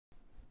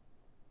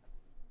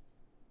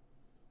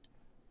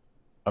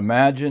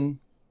Imagine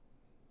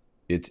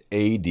it's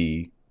AD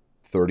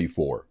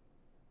 34,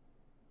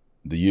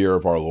 the year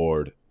of our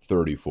Lord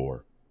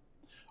 34.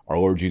 Our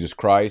Lord Jesus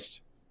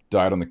Christ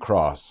died on the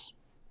cross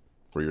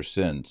for your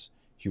sins.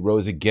 He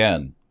rose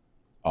again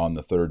on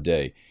the third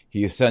day.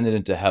 He ascended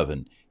into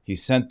heaven. He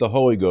sent the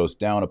Holy Ghost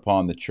down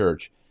upon the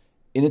church.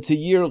 And it's a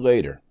year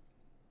later.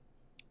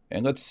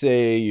 And let's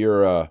say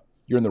you're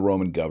in the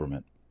Roman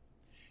government.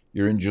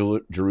 You're in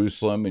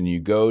Jerusalem and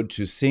you go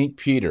to St.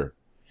 Peter.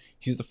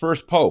 He's the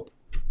first pope.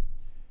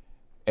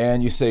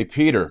 And you say,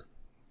 Peter,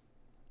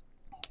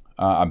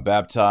 I'm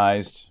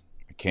baptized.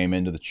 I came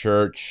into the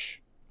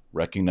church,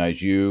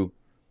 recognize you.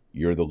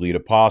 You're the lead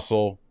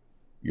apostle.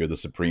 You're the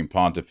supreme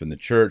pontiff in the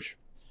church.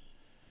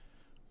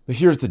 But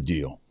here's the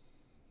deal.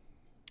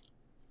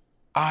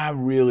 I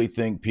really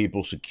think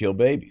people should kill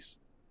babies.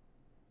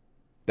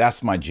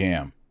 That's my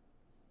jam.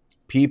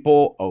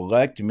 People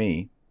elect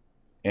me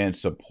and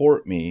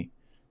support me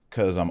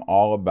because I'm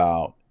all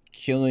about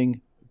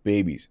killing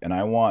babies. And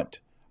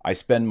I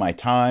spend my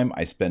time,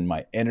 I spend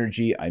my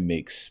energy, I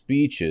make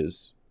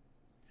speeches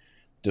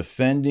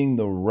defending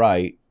the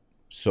right,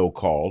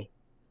 so-called,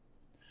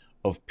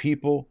 of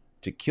people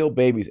to kill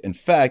babies. In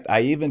fact,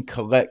 I even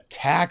collect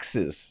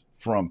taxes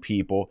from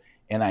people,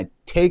 and I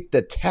take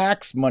the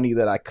tax money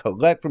that I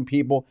collect from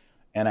people,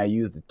 and I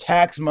use the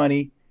tax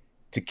money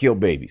to kill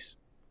babies.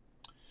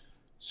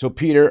 So,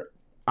 Peter,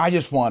 I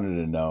just wanted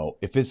to know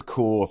if it's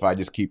cool if I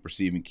just keep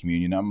receiving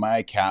communion. Am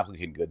I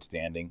Catholic in good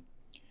standing?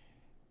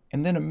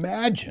 And then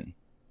imagine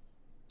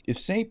if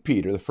St.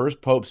 Peter, the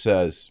first pope,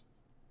 says,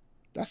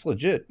 that's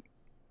legit.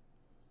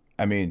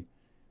 I mean,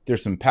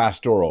 there's some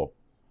pastoral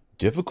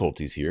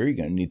difficulties here. You're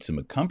going to need some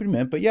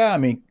accompaniment. But yeah, I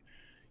mean,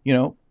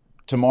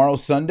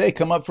 tomorrow's Sunday,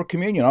 come up for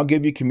communion. I'll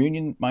give you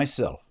communion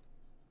myself.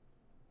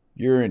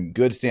 You're in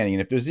good standing.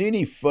 And if there's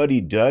any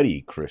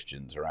fuddy-duddy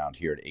Christians around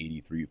here at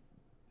 83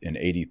 and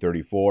AD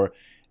 34,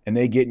 and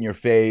they get in your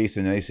face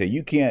and they say,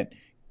 you can't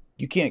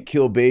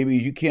kill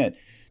babies, you can't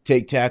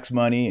take tax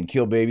money and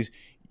kill babies,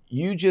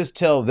 you just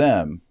tell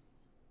them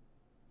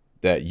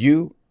that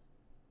you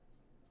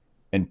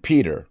and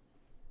Peter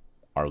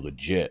are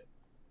legit.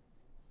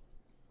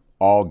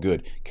 All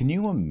good. Can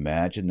you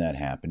imagine that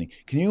happening?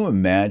 Can you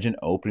imagine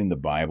opening the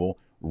Bible,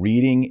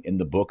 reading in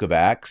the book of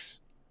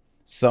Acts,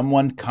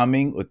 someone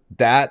coming with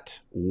that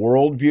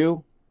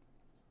worldview,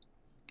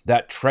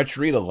 that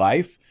treachery to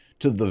life,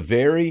 to the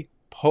very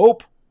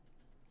Pope,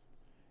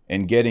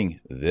 and getting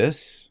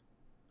this,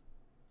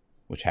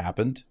 which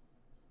happened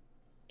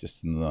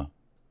just in the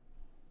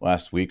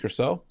last week or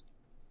so?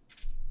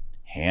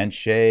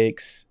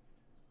 Handshakes.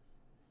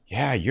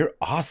 Yeah, you're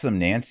awesome,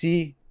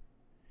 Nancy.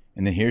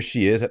 And then here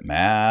she is at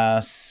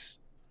Mass,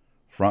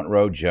 front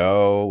row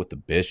Joe with the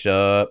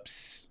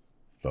bishops,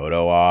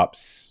 photo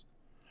ops,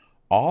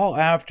 all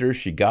after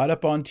she got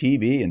up on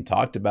TV and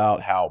talked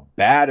about how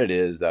bad it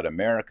is that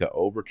America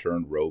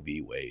overturned Roe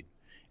v. Wade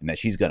and that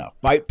she's going to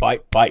fight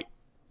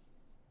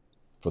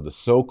for the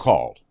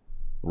so-called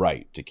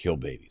right to kill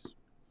babies.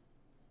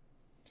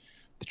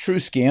 The true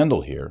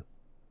scandal here,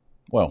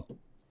 well,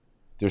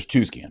 there's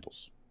two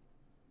scandals.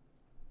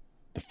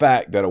 The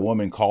fact that a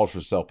woman calls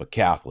herself a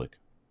Catholic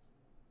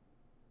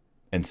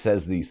and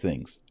says these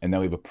things, and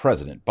now we have a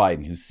president,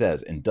 Biden, who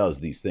says and does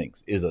these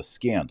things, is a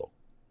scandal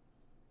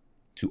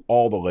to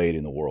all the laity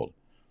in the world.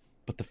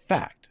 But the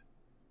fact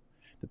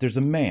that there's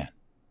a man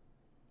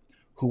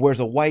who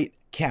wears a white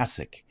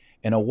cassock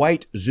and a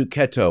white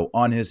zucchetto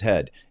on his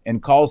head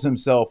and calls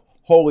himself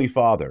Holy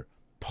Father,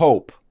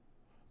 Pope,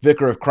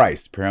 Vicar of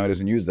Christ, apparently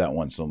doesn't use that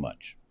one so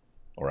much,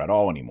 or at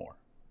all anymore,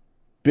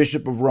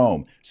 Bishop of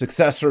Rome,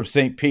 successor of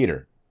St.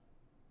 Peter,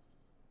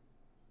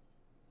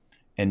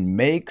 and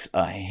makes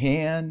a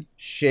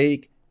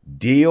handshake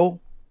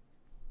deal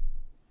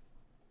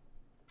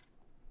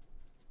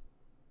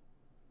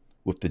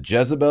with the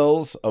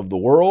Jezebels of the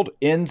world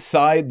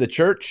inside the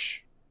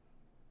church.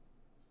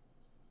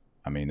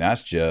 I mean,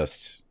 that's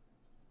just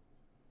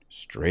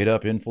straight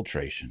up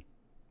infiltration.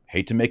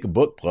 Hate to make a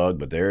book plug,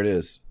 but there it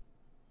is.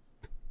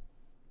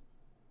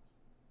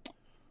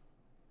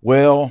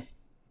 Well,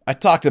 I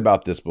talked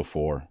about this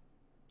before,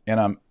 and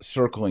I'm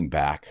circling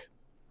back.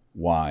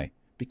 Why?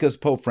 Because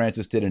Pope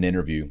Francis did an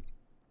interview,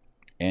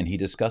 and he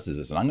discusses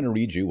this. And I'm going to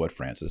read you what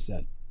Francis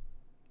said.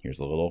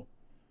 Here's a little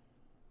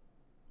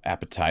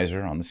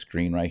appetizer on the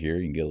screen right here.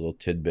 You can get a little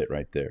tidbit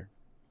right there.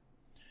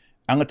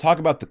 I'm going to talk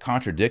about the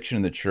contradiction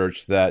in the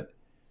church that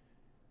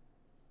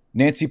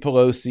Nancy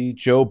Pelosi,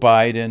 Joe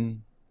Biden,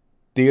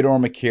 Theodore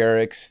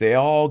McCarrick, they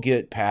all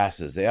get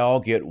passes. They all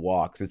get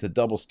walks. It's a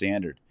double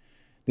standard.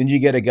 Then you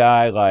get a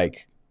guy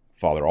like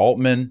Father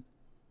Altman,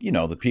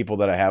 the people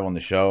that I have on the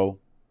show,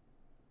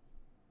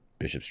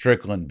 Bishop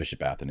Strickland,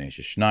 Bishop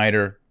Athanasius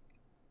Schneider.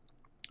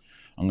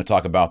 I'm going to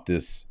talk about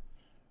this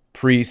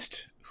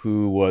priest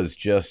who was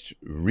just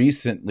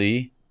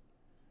recently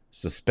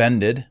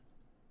suspended.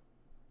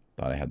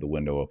 Thought I had the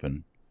window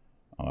open.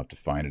 I'll have to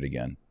find it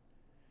again.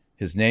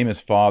 His name is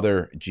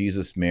Father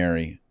Jesus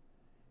Mary,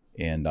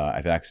 and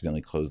I've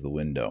accidentally closed the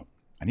window.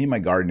 I need my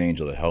guardian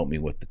angel to help me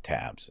with the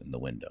tabs in the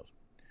window.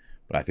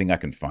 but I think I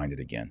can find it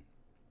again.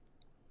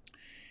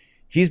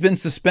 He's been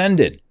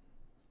suspended.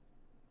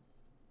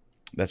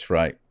 That's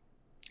right.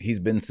 He's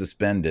been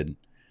suspended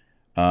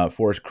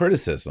for his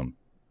criticism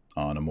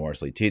on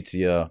Amoris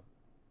Laetitia,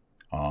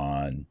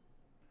 on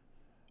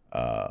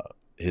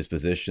his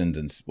positions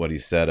and what he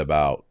said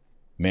about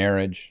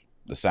marriage,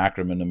 the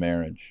sacrament of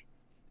marriage,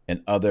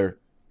 and other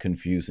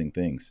confusing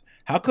things.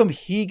 How come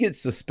he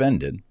gets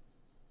suspended?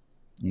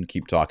 I'm going to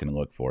keep talking and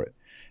look for it.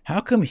 How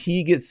come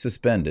he gets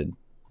suspended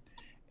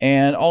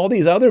and all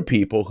these other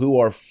people who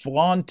are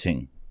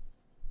flaunting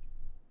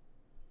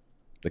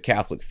the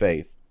Catholic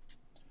faith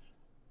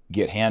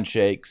get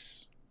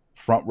handshakes,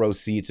 front row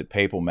seats at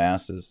papal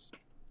masses?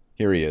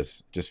 Here he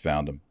is. Just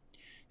found him.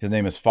 His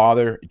name is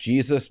Father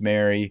Jesus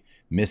Mary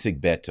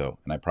Misigbeto,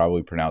 and I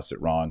probably pronounced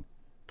it wrong.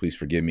 Please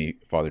forgive me,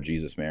 Father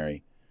Jesus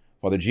Mary.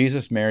 Father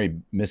Jesus Mary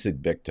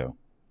Misigbeto.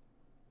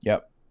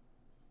 Yep.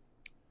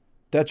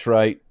 That's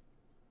right.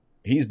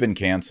 He's been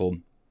canceled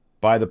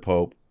by the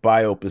Pope,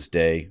 by Opus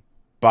Dei,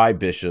 by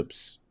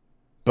bishops,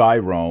 by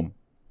Rome.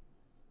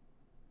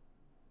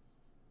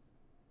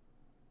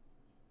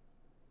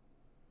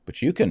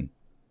 But you can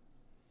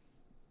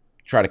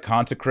try to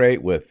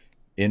consecrate with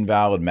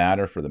invalid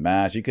matter for the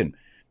Mass. You can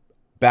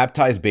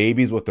baptize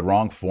babies with the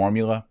wrong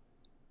formula.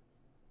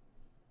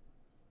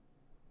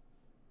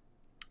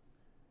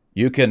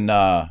 You can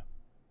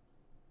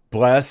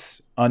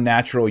bless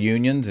unnatural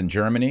unions in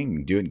Germany. You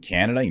can do it in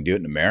Canada. You can do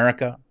it in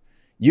America.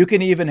 You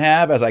can even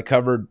have, as I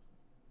covered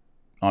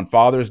on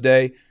Father's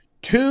Day,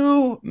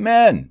 2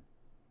 men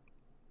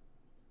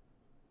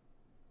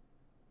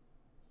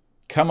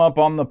come up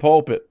on the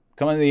pulpit,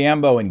 come into the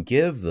ambo and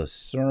give the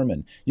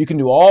sermon. You can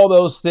do all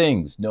those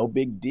things. No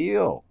big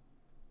deal.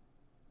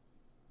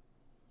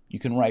 You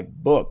can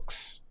write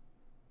books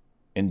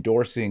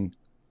endorsing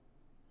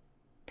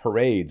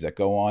parades that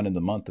go on in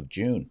the month of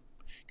June.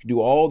 You can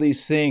do all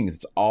these things.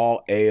 It's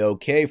all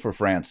A-OK for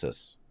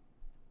Francis.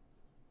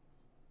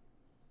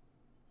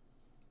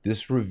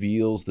 This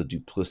reveals the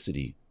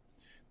duplicity.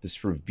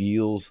 This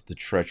reveals the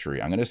treachery.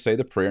 I'm going to say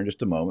the prayer in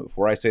just a moment.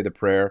 Before I say the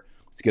prayer,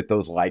 let's get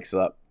those likes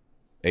up.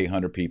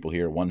 800 people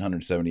here,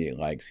 178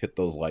 likes. Hit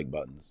those like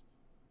buttons.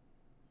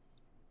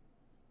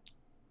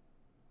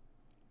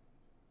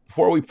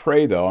 Before we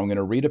pray, though, I'm going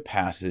to read a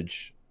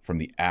passage from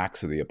the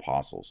Acts of the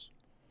Apostles.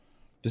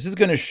 This is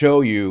going to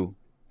show you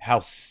how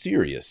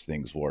serious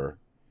things were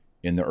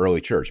in the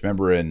early church.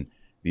 Remember in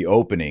the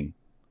opening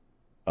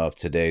of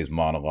today's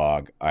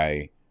monologue,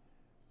 I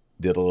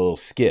did a little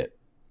skit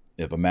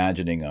of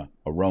imagining a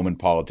Roman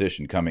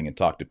politician coming and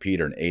talk to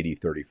Peter in AD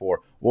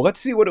 34. Well, let's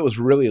see what it was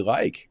really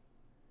like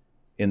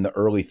in the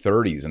early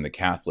 30s in the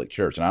Catholic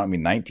Church. And I don't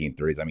mean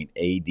 1930s, I mean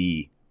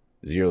AD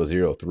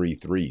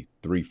 0033,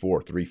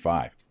 34,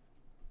 35.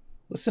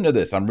 Listen to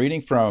this. I'm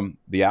reading from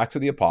the Acts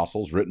of the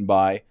Apostles, written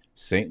by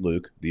St.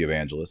 Luke, the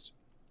evangelist.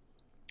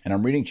 And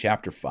I'm reading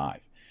chapter 5.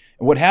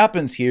 And what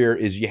happens here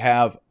is you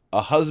have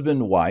a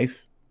husband and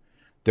wife.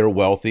 They're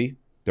wealthy.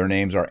 Their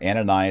names are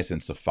Ananias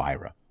and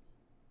Sapphira.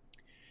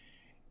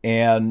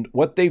 And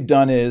what they've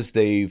done is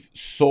they've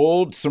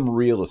sold some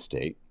real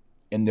estate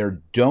and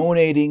they're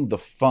donating the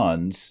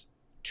funds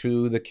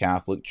to the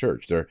Catholic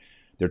Church.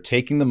 They're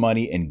taking the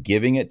money and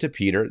giving it to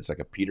Peter. It's like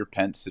a Peter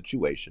Pence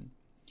situation.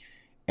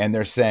 And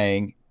they're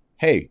saying,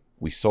 hey,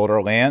 we sold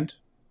our land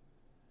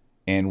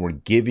and we're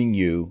giving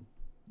you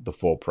the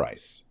full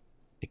price.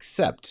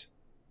 Except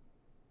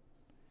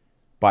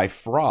by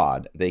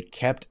fraud, they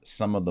kept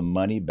some of the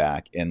money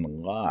back and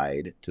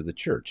lied to the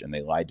church, and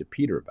they lied to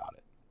Peter about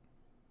it.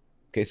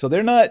 Okay, so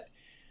they're not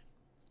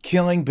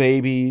killing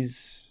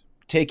babies,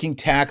 taking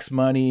tax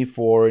money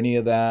for any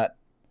of that,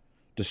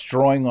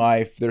 destroying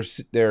life.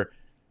 They're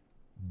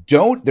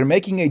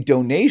making a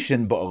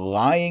donation, but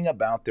lying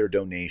about their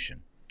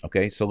donation.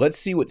 Okay, so let's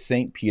see what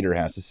St. Peter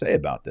has to say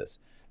about this.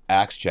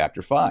 Acts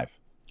chapter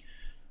 5,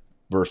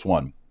 verse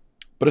 1.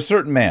 But a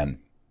certain man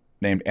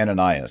named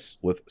Ananias,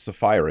 with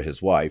Sapphira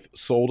his wife,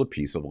 sold a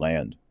piece of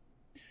land,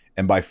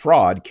 and by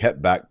fraud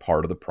kept back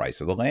part of the price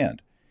of the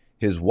land,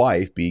 his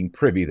wife being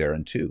privy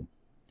thereunto,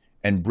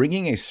 and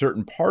bringing a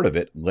certain part of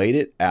it, laid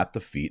it at the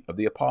feet of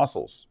the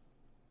apostles.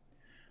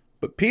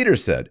 But Peter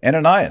said,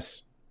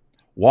 Ananias,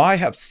 why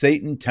hath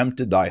Satan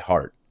tempted thy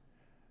heart,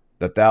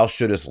 that thou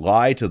shouldest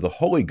lie to the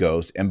Holy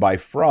Ghost, and by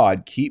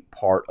fraud keep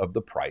part of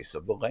the price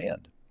of the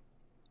land?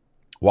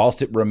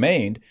 Whilst it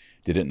remained,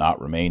 did it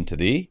not remain to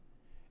thee?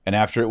 And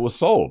after it was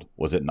sold,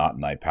 was it not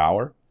in thy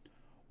power?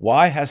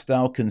 Why hast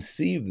thou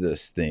conceived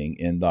this thing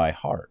in thy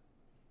heart?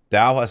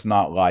 Thou hast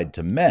not lied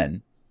to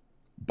men,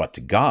 but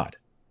to God.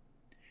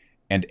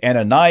 And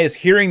Ananias,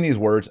 hearing these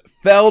words,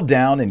 fell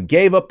down and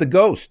gave up the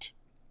ghost.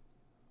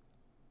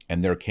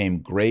 And there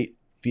came great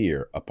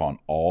fear upon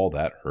all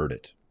that heard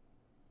it.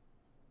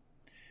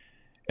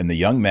 And the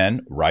young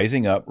men,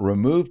 rising up,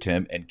 removed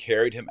him and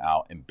carried him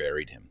out and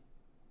buried him.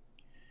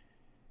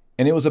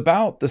 And it was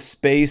about the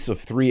space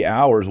of 3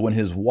 hours when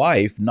his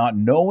wife, not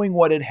knowing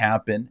what had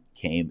happened,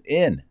 came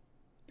in.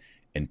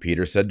 And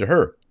Peter said to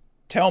her,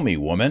 Tell me,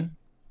 woman,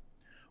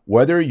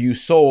 whether you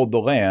sold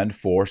the land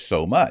for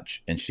so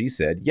much. And she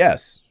said,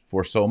 Yes,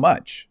 for so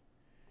much?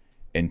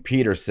 And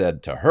Peter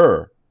said to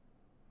her,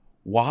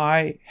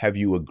 why have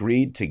you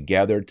agreed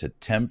together to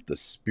tempt the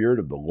Spirit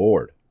of the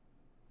Lord?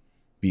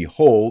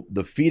 Behold,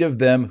 the feet of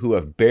them who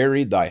have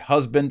buried thy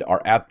husband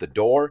are at the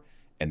door,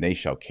 and they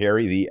shall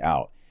carry thee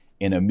out.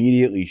 And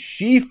immediately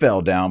she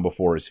fell down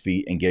before his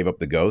feet and gave up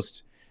the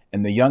ghost.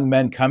 And the young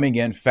men coming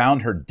in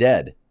found her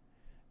dead,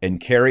 and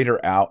carried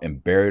her out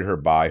and buried her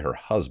by her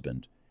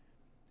husband.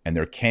 And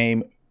there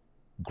came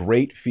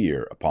great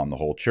fear upon the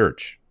whole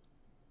church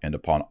and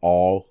upon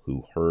all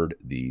who heard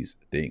these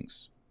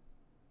things.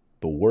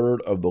 The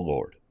word of the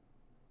Lord.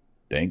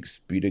 Thanks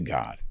be to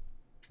God.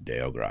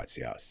 Deo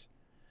gratias.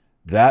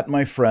 That,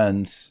 my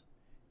friends,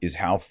 is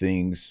how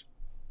things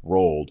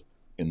rolled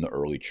in the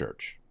early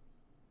church.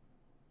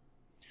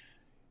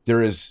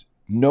 There is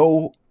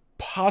no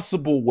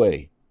possible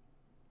way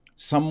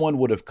someone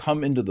would have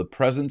come into the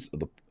presence of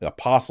the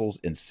apostles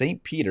and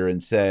St. Peter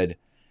and said,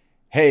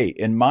 hey,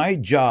 in my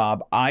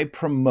job, I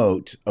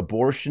promote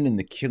abortion and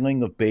the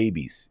killing of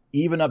babies,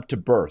 even up to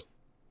birth.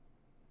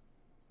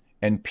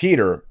 And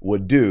Peter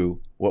would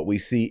do what we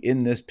see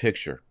in this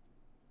picture.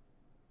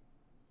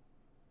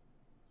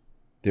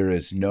 There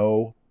is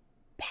no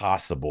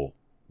possible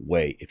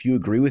way. If you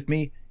agree with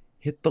me,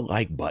 hit the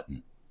like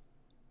button.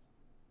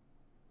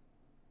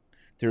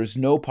 There is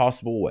no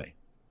possible way.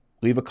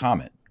 Leave a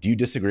comment. Do you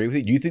disagree with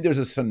it? Do you think there's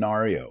a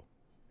scenario?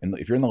 And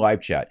if you're in the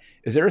live chat,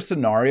 is there a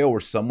scenario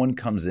where someone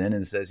comes in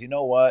and says, you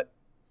know what?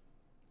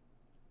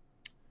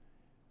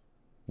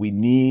 We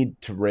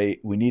need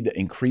to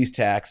increase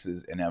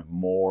taxes and have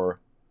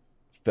more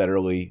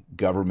federally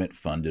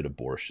government-funded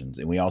abortions.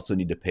 And we also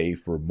need to pay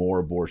for more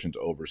abortions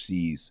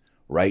overseas.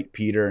 Right,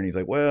 Peter? And he's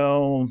like,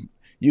 well,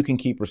 you can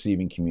keep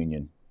receiving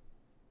communion.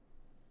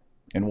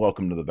 And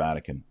welcome to the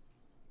Vatican.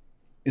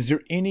 Is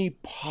there any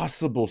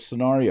possible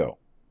scenario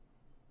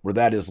where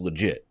that is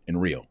legit and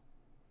real?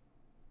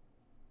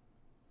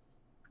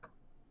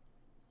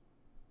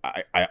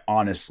 I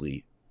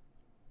honestly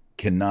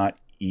cannot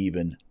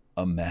even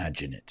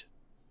imagine it.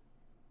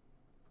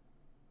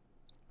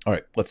 All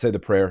right, let's say the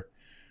prayer.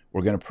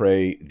 We're going to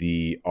pray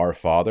the Our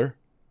Father,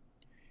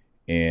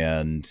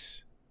 and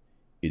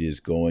it is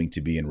going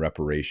to be in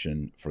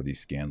reparation for these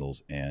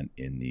scandals and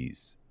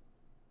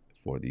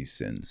for these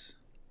sins.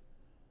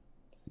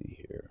 Let's see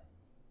here.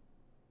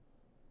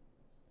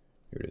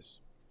 Here it is.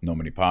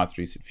 Nomine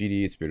Patris et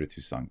Filii et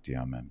Spiritus Sancti.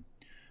 Amen.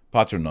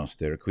 Pater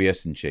noster, qui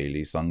es in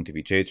caeli,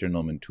 sanctificetur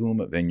nomen tuum,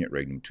 veniat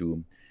regnum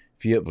tuum,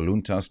 fiat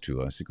voluntas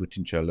tua, sicut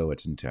in cielo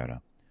et in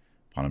terra.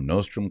 Panem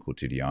nostrum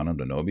quotidianum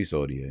da nobis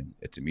hodie,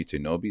 et dimitte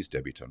nobis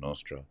debita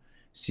nostra,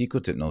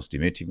 sicut et nos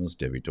dimittimus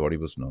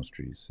debitoribus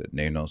nostris, et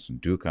ne nos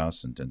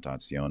inducas in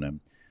tentationem,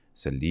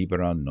 sed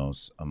libera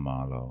nos a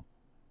malo.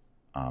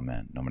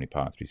 Amen. Nomine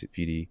Patris et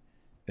Filii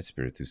et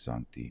Spiritus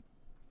Sancti.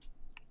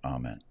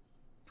 Amen.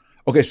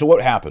 Okay, so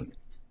what happened?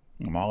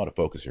 I'm all out of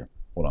focus here.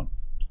 Hold on.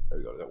 There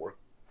we go. Does that work?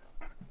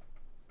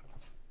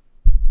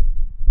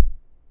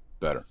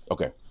 Better.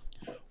 Okay.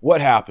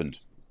 What happened?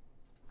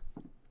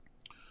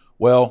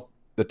 Well,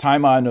 the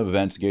timeline of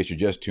events, in case you're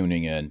just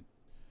tuning in,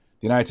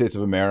 the United States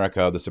of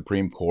America, the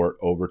Supreme Court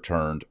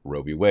overturned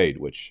Roe v. Wade,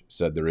 which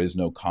said there is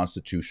no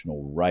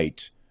constitutional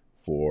right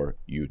for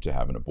you to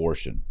have an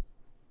abortion.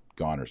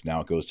 Goners.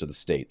 Now it goes to the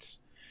states.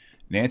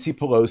 Nancy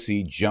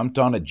Pelosi jumped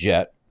on a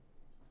jet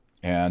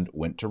and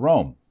went to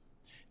Rome.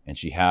 And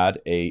she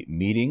had a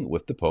meeting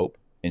with the Pope.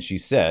 And she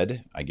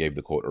said, I gave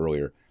the quote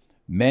earlier,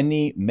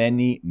 many,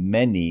 many,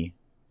 many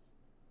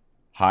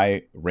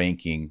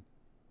high-ranking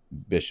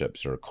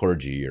bishops or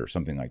clergy or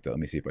something like that. Let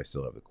me see if I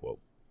still have the quote.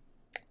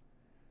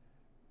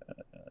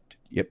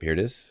 Yep, here it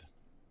is.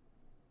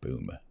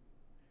 Boom.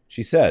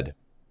 She said,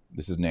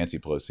 this is Nancy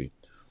Pelosi,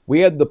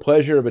 we had the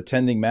pleasure of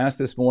attending Mass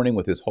this morning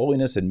with His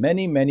Holiness and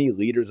many, many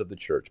leaders of the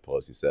Church,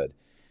 Pelosi said.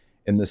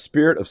 In the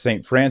spirit of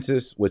St.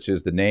 Francis, which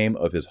is the name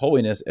of His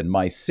Holiness and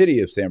my city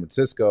of San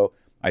Francisco,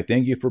 I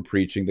thank you for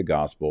preaching the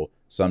gospel,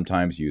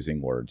 sometimes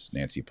using words,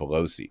 Nancy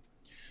Pelosi.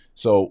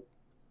 So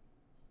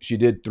she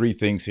did three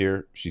things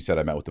here. She said,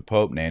 I met with the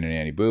Pope,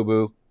 nanny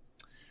boo-boo.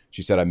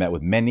 She said, I met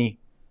with many,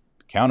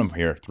 count them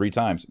here 3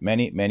 times,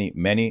 many, many,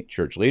 many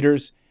church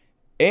leaders.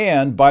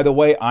 And by the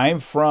way,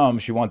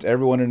 she wants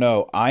everyone to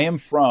know, I am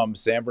from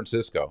San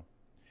Francisco.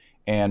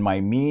 And my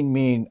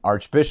mean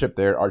Archbishop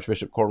there,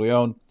 Archbishop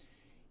Corleone,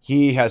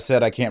 he has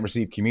said I can't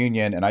receive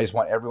communion. And I just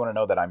want everyone to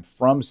know that I'm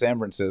from San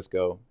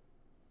Francisco.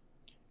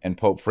 And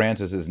Pope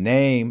Francis's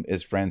name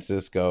is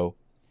Francisco.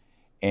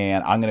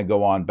 And I'm going to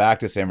go on back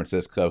to San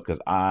Francisco because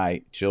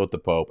I chill with the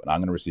Pope and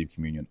I'm going to receive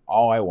communion.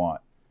 All I want.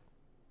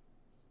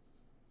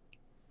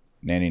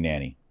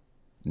 Nanny.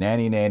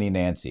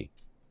 Nancy.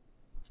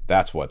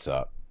 That's what's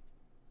up.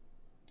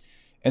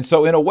 And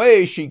so in a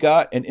way, she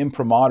got an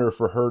imprimatur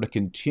for her to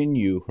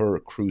continue her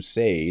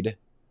crusade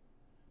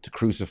to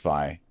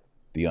crucify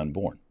the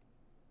unborn,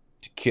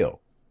 to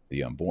kill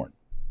the unborn.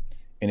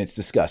 And it's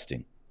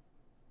disgusting.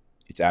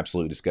 It's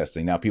absolutely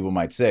disgusting. Now, people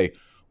might say,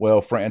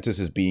 well, Francis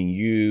is being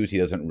used. He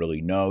doesn't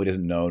really know. He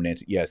doesn't know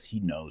Nancy. Yes,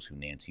 he knows who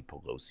Nancy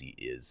Pelosi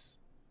is.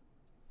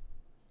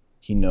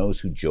 He knows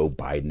who Joe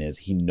Biden is.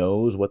 He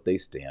knows what they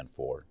stand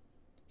for.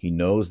 He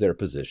knows their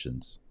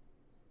positions.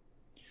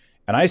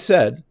 And I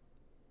said,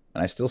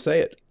 and I still say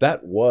it,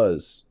 that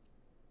was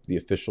the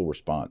official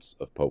response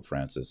of Pope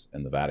Francis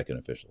and the Vatican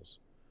officials.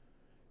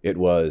 It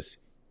was,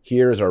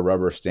 here's our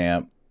rubber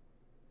stamp.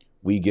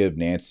 We give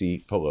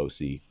Nancy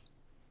Pelosi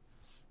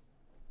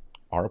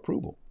our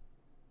approval,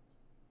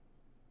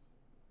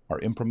 our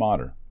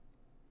imprimatur.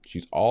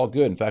 She's all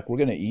good. In fact, we're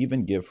going to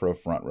even give her a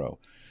front row.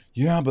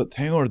 Yeah, but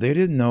Taylor, they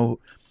didn't know.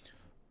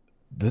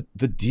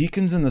 The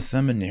deacons and the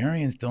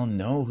seminarians don't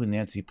know who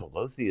Nancy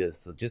Pelosi is,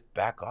 so just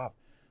back off.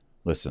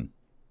 Listen,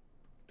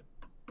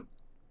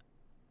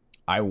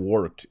 I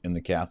worked in the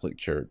Catholic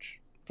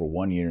Church for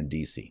 1 year in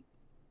D.C.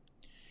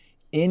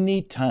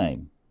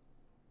 Anytime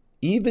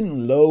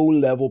even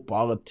low-level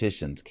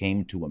politicians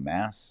came to a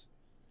mass,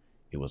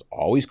 it was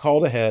always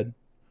called ahead.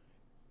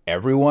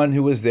 Everyone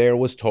who was there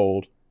was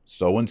told,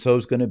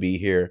 so-and-so's going to be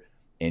here.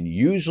 And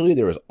usually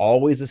there was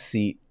always a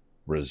seat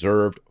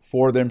reserved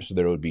for them, so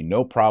there would be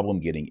no problem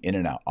getting in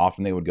and out.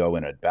 Often they would go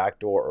in a back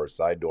door or a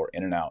side door,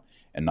 in and out,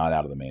 and not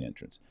out of the main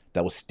entrance.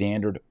 That was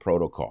standard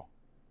protocol.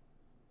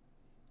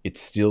 It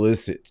still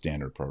is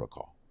standard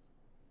protocol.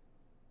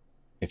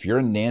 If you're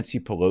a Nancy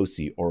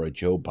Pelosi or a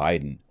Joe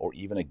Biden or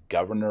even a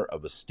governor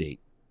of a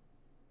state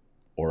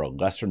or a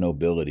lesser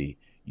nobility,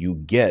 you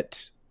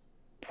get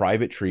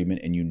private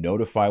treatment and you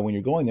notify when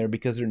you're going there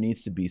because there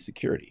needs to be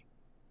security.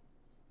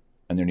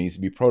 And there needs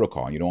to be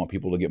protocol. And you don't want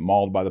people to get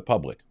mauled by the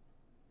public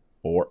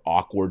or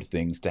awkward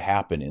things to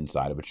happen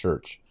inside of a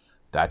church.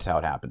 That's how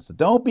it happens. So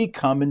don't be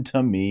coming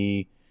to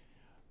me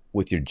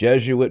with your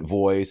Jesuit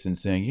voice and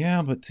saying,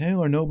 yeah, but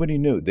Taylor, nobody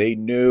knew. They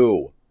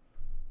knew.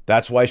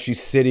 That's why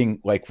she's sitting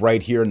like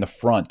right here in the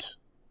front.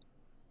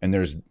 And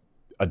there's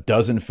a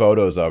dozen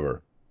photos of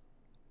her.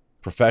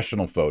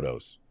 Professional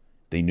photos.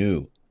 They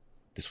knew.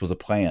 This was a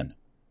plan.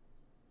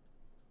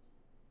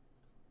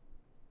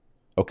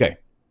 Okay.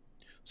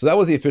 So that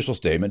was the official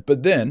statement.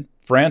 But then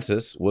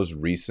Francis was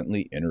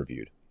recently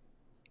interviewed.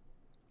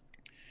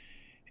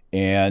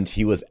 And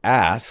he was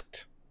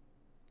asked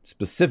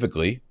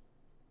specifically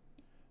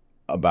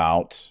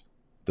about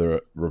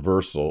the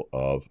reversal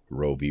of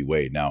Roe v.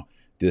 Wade. Now,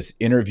 this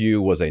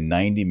interview was a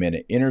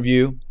 90-minute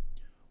interview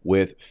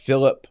with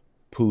Philip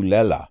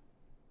Pulela,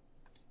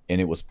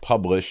 and it was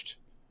published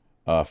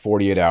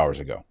 48 hours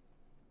ago.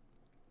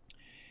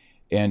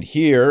 And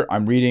here,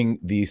 I'm reading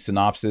the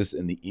synopsis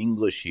in the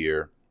English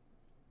here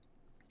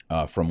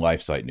from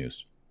LifeSite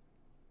News.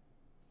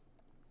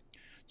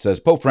 It says,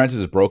 Pope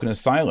Francis has broken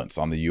his silence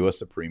on the U.S.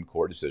 Supreme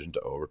Court decision to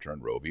overturn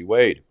Roe v.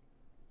 Wade.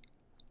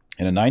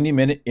 In a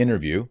 90-minute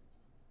interview,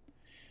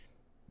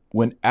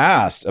 when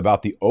asked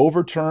about the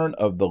overturn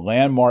of the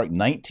landmark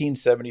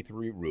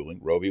 1973 ruling,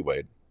 Roe v.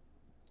 Wade,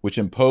 which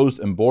imposed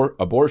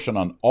abortion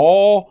on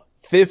all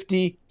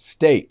 50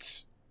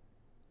 states,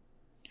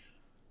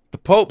 the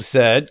Pope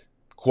said,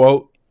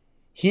 quote,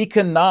 he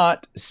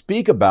cannot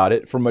speak about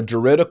it from a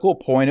juridical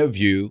point of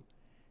view,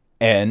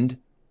 end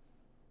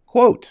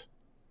quote.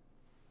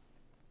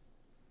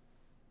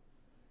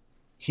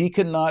 He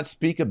cannot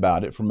speak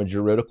about it from a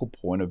juridical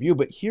point of view.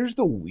 But here's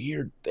the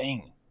weird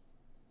thing,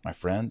 my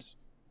friends.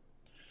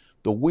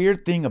 The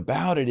weird thing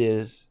about it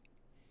is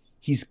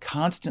he's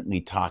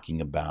constantly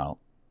talking about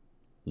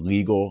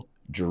legal,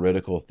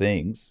 juridical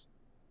things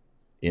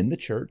in the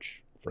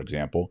church. For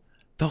example,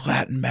 the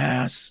Latin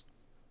Mass.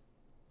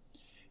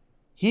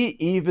 He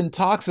even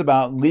talks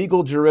about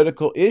legal,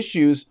 juridical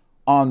issues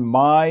on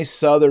my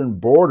southern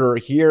border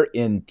here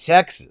in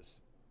Texas.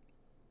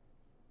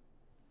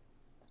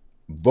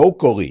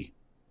 Vocally.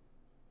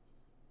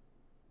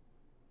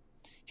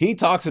 He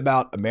talks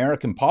about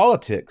American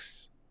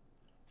politics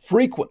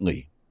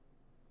frequently.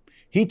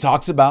 He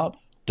talks about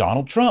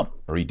Donald Trump,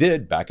 or he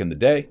did back in the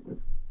day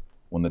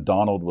when the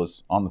Donald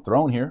was on the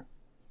throne here.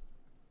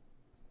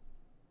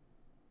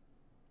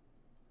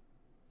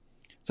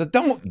 So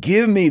don't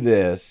give me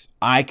this,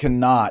 I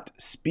cannot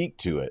speak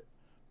to it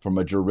from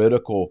a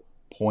juridical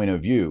point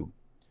of view.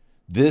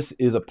 This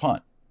is a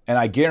punt. And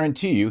I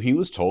guarantee you, he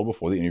was told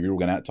before the interview,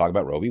 we're going to talk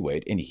about Roe v.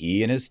 Wade, and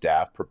he and his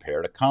staff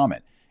prepared a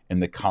comment.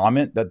 And the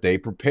comment that they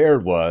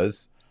prepared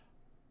was,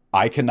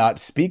 I cannot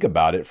speak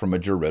about it from a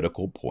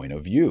juridical point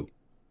of view.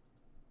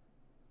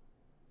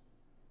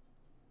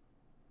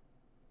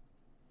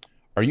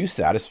 Are you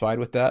satisfied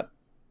with that?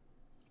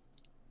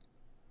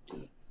 If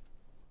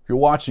you're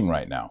watching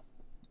right now,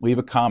 leave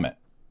a comment.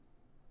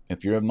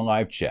 If you're in the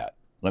live chat,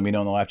 let me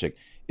know in the live chat.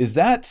 Is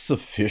that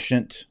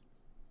sufficient?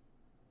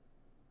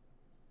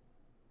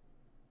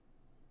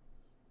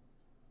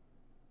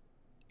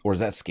 Or is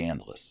that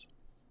scandalous?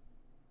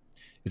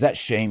 Is that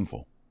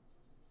shameful?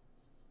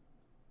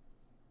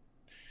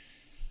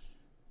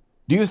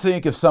 Do you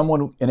think if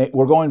someone, and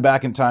we're going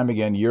back in time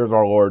again, year of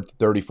our Lord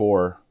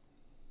 34,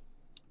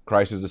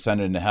 Christ has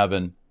ascended into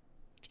heaven.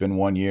 It's been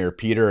 1 year.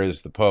 Peter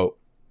is the Pope.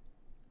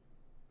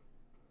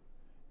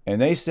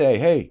 And they say,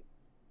 hey,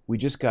 we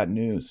just got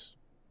news.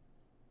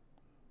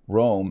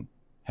 Rome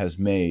has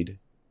made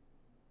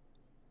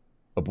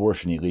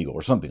abortion illegal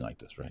or something like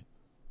this, right?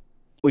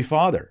 Holy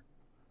Father,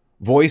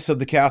 voice of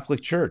the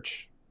Catholic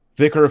Church,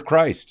 vicar of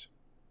Christ,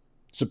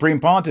 Supreme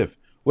Pontiff.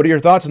 What are your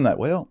thoughts on that?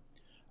 Well,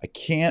 I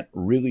can't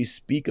really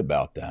speak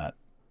about that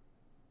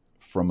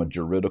from a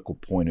juridical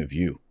point of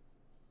view,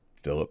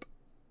 Philip.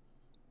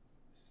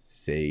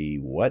 Say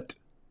what?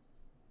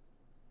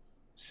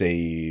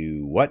 Say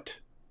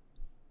what?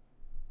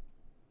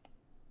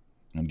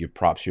 I'm going to give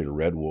props here to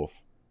Red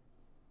Wolf.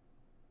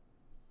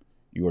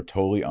 You are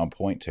totally on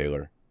point,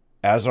 Taylor.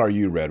 As are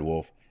you, Red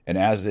Wolf. And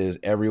as is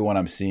everyone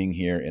I'm seeing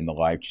here in the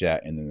live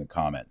chat and in the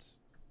comments.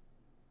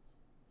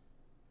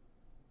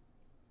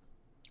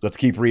 Let's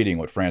keep reading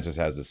what Francis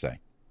has to say.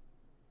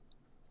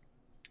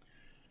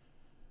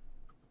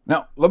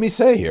 Now, let me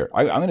say here,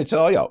 I'm going to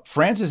tell you,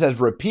 Francis has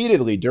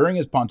repeatedly during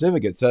his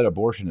pontificate said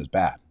abortion is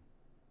bad.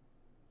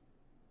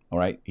 All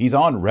right? He's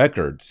on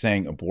record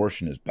saying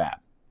abortion is bad.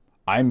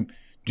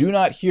 Do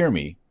not hear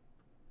me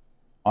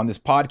on this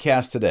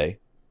podcast today.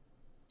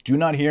 Do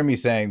not hear me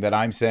saying that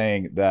I'm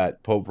saying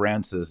that Pope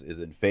Francis is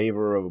in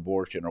favor of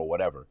abortion or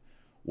whatever.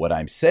 What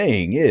I'm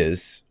saying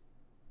is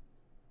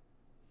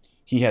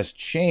he has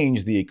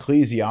changed the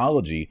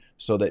ecclesiology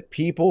so that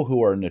people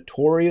who are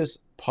notorious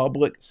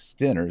public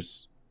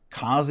sinners,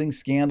 causing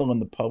scandal in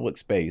the public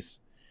space,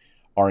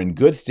 are in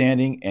good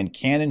standing and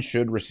can and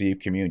should receive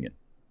communion.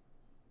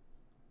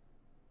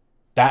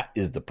 That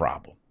is the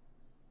problem.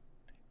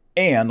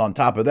 And on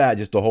top of that,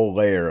 just a whole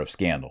layer of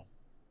scandal.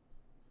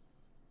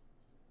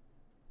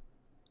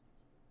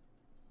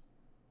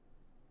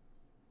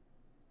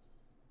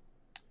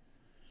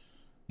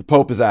 The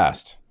Pope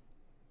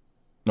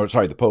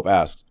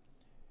asks,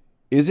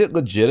 is it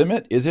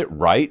legitimate? Is it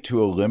right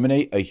to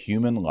eliminate a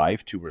human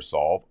life to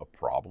resolve a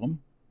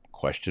problem?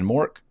 Question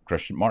mark.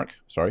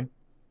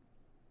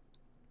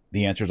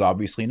 The answer is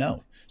obviously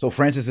no. So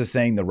Francis is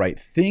saying the right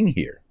thing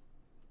here.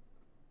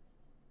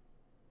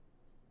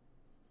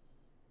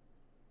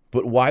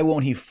 But why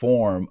won't he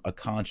form a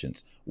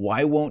conscience?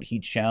 Why won't he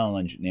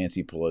challenge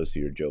Nancy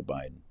Pelosi or Joe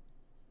Biden?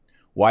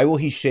 Why will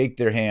he shake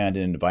their hand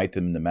and invite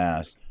them to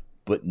Mass,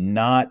 but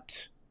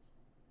not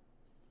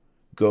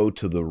go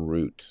to the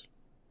root?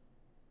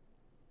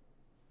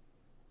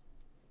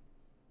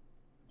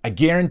 I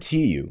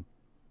guarantee you,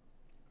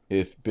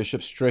 if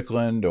Bishop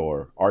Strickland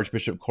or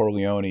Archbishop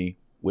Corleone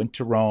went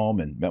to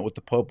Rome and met with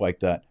the Pope like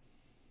that,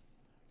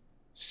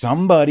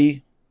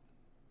 somebody,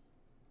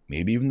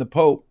 maybe even the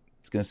Pope,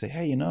 is going to say,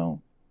 hey,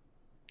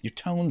 your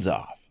tone's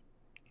off.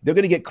 They're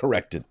going to get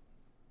corrected.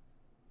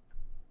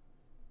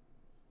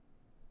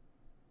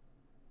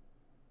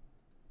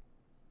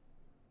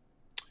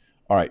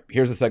 All right,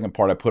 here's the second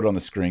part. I put it on the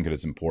screen because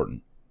it's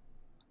important.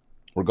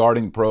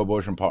 Regarding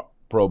pro-abortion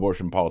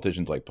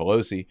politicians like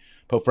Pelosi,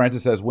 Pope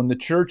Francis says, when the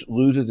church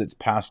loses its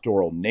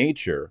pastoral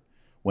nature,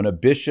 when a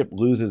bishop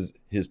loses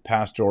his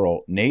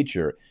pastoral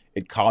nature,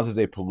 it causes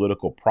a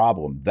political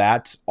problem.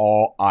 That's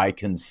all I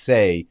can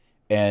say,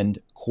 end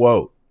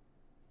quote.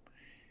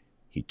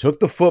 He took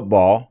the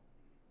football,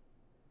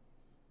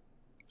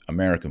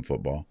 American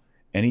football,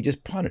 and he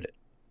just punted it.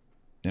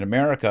 In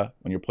America,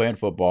 when you're playing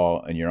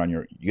football and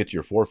you get to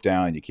your fourth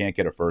down and you can't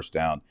get a first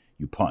down,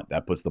 you punt.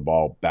 That puts the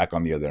ball back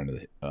on the other end of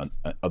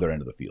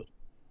the field.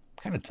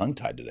 I'm kind of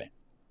tongue-tied today.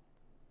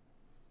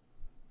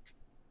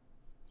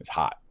 It's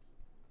hot.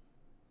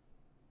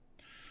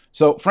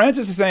 So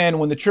Francis is saying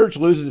when the church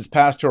loses its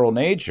pastoral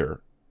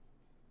nature,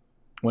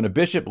 when a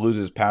bishop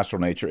loses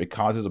pastoral nature, it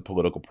causes a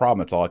political problem.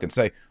 That's all I can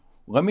say.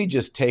 Let me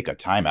just take a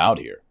time out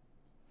here.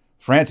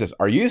 Francis,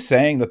 are you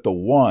saying that the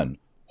one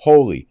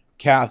holy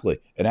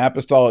Catholic and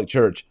Apostolic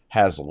Church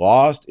has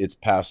lost its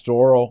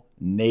pastoral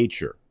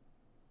nature?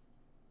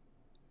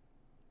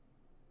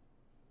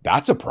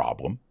 That's a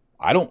problem.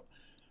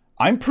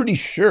 I'm pretty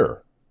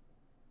sure,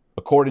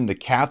 according to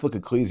Catholic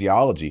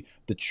ecclesiology,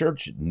 the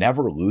church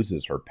never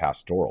loses her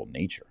pastoral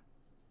nature.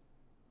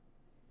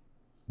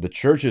 The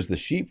church is the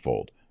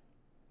sheepfold,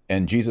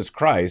 and Jesus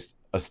Christ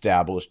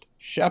established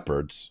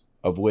shepherds,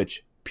 of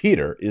which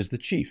Peter is the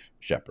chief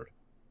shepherd.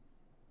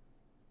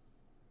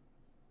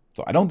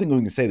 So I don't think we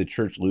can say the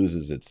church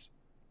loses its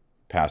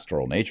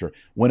pastoral nature.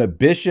 When a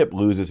bishop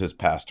loses his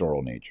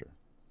pastoral nature,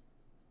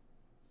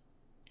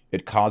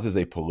 it causes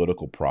a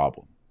political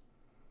problem.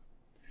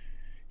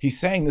 He's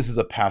saying this is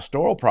a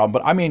pastoral problem,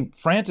 but I mean,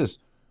 Francis,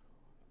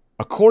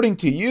 according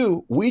to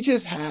you, we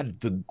just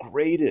had the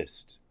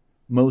greatest,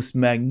 most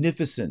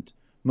magnificent,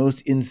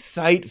 most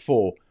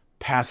insightful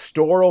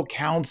pastoral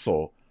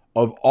council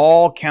of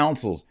all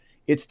councils.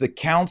 It's the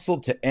council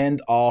to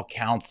end all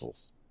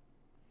councils.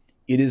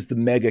 It is the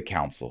mega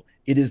council.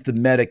 It is the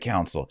meta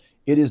council.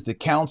 It is the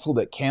council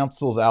that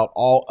cancels out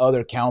all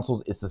other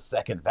councils. It's the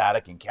Second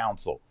Vatican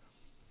Council.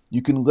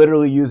 You can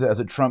literally use it as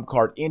a trump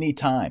card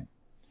anytime.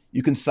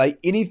 You can cite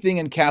anything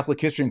in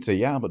Catholic history and say,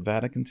 yeah, but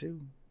Vatican II.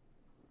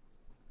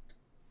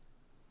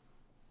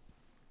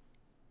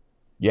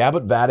 Yeah,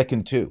 but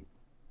Vatican II.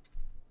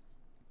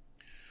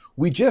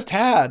 We just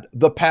had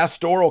the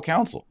Pastoral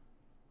Council.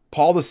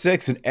 Paul VI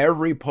and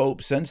every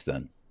pope since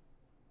then,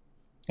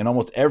 and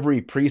almost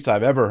every priest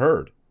I've ever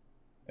heard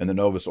in the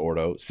Novus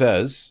Ordo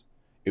says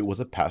it was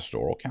a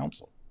pastoral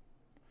council.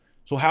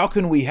 So how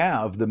can we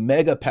have the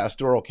mega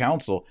pastoral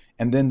council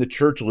and then the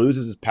church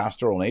loses its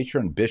pastoral nature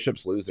and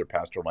bishops lose their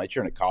pastoral nature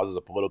and it causes a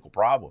political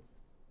problem?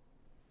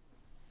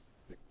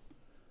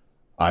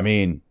 I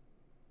mean,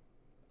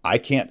 I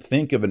can't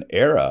think of an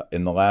era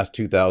in the last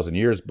 2,000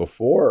 years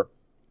before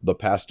the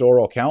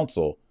pastoral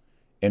council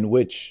in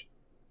which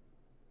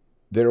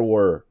there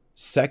were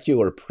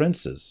secular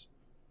princes,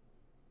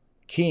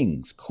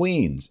 kings,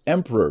 queens,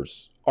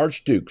 emperors,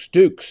 archdukes,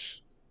 dukes,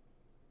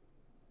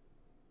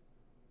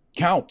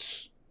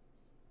 counts,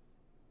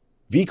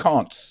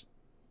 vicomtes,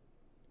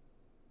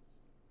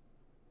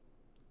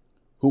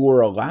 who were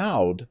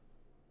allowed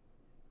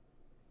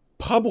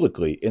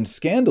publicly and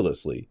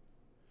scandalously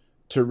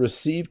to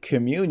receive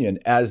communion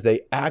as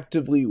they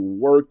actively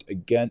worked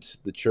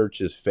against the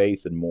church's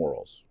faith and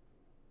morals.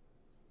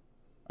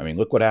 I mean,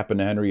 look what happened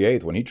to Henry VIII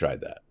when he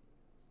tried that.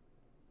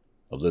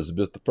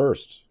 Elizabeth I,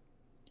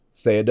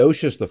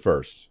 Theodosius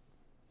I.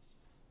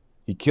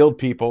 He killed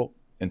people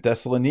in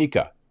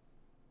Thessalonica.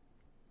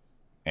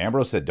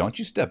 Ambrose said, don't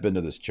you step into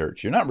this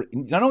church. Not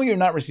only you're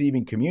not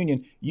receiving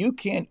communion, you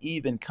can't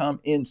even come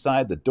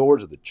inside the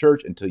doors of the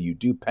church until you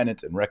do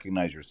penance and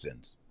recognize your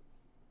sins.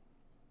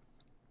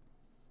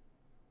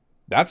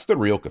 That's the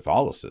real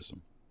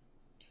Catholicism.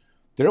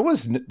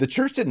 The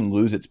church didn't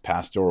lose its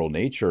pastoral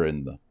nature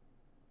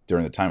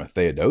during the time of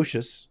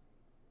Theodosius,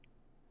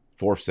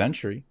 4th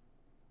century.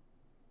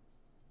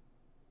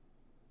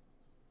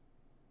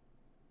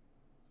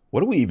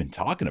 What are we even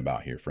talking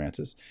about here,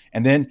 Francis?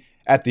 And then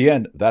at the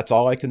end, that's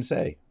all I can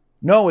say.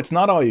 No, it's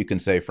not all you can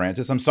say,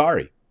 Francis. I'm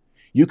sorry.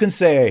 You can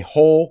say a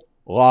whole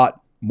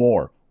lot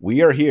more.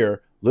 We are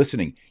here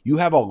listening. You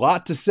have a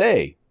lot to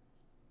say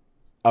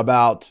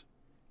about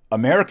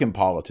American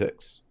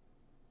politics.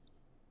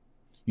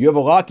 You have a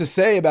lot to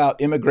say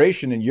about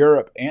immigration in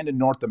Europe and in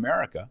North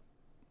America.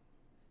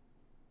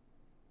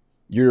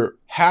 You're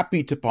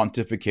happy to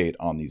pontificate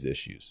on these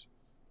issues.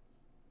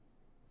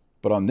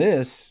 But on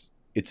this,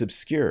 it's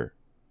obscure.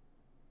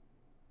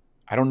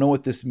 I don't know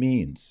what this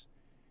means.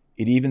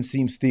 It even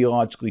seems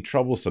theologically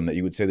troublesome that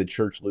you would say the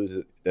church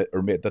loses,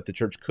 or that the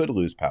church could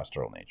lose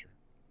pastoral nature.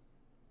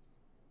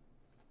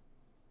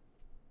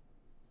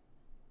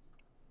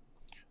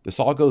 This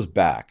all goes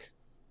back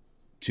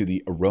to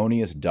the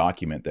erroneous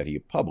document that he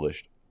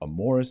published,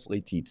 Amoris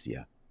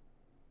Laetitia,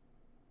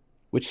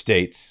 which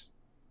states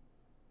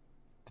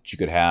that you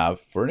could have,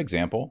 for an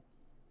example,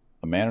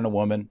 a man and a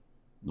woman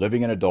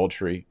living in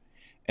adultery,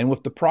 and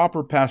with the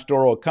proper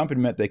pastoral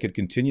accompaniment, they could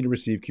continue to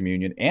receive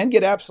communion and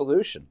get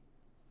absolution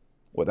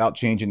without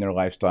changing their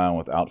lifestyle and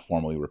without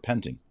formally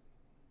repenting.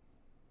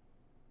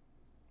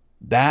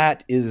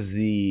 That is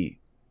the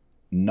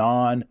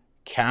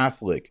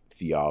non-Catholic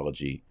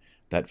theology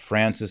that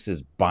Francis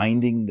is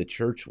binding the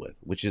church with,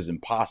 which is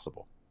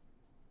impossible.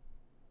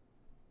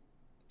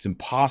 It's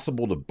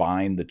impossible to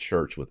bind the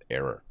church with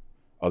error.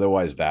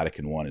 Otherwise,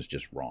 Vatican I is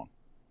just wrong.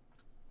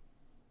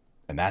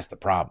 And that's the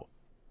problem.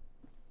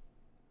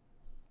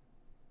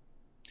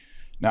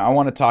 Now, I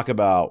want to talk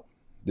about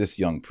this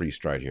young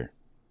priest right here.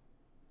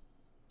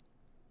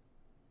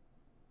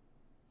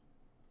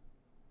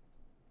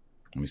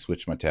 Let me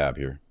switch my tab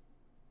here.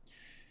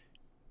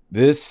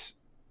 This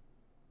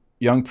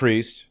young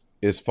priest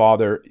is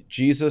Father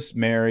Jesus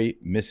Mary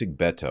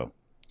Misigbeto.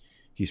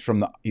 He's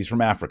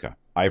from Africa,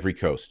 Ivory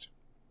Coast.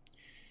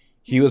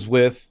 He was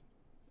with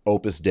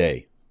Opus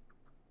Dei.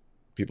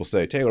 People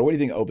say, Taylor, what do you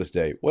think of Opus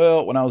Dei?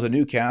 Well, when I was a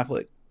new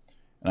Catholic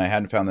and I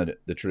hadn't found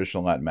the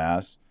traditional Latin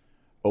Mass,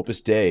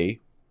 Opus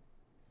Dei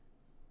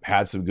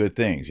had some good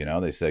things. You know,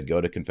 they said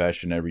go to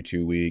confession every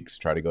 2 weeks,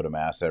 try to go to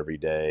Mass every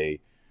day,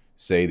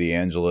 say the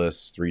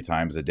Angelus 3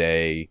 times a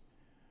day,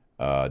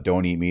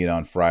 don't eat meat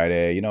on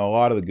Friday. You know, a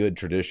lot of the good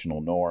traditional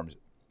norms.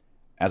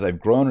 As I've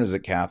grown as a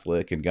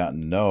Catholic and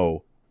gotten to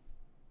know,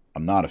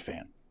 I'm not a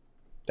fan.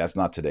 That's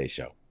not today's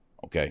show,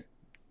 okay?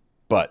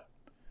 But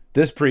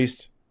this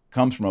priest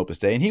comes from Opus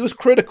Dei, and he was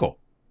critical.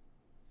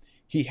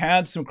 He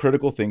had some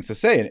critical things to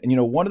say. And you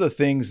know, one of the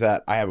things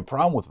that I have a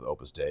problem with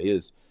Opus Dei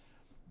is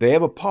they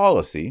have a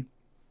policy,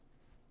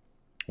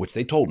 which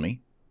they told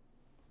me,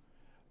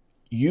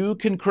 you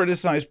can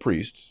criticize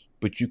priests,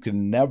 but you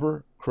can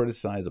never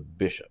criticize a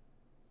bishop.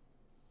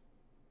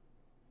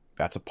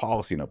 That's a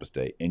policy in Opus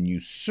Dei, and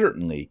you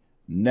certainly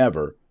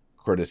never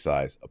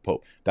criticize a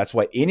pope. That's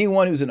why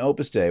anyone who's in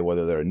Opus Dei,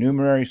 whether they're a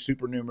numerary,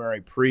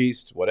 supernumerary,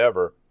 priest,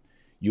 whatever,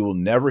 you will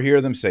never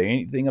hear them say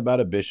anything about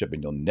a bishop,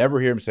 and you'll never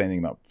hear them say anything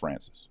about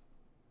Francis.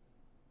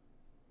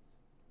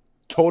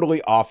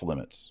 Totally off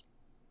limits.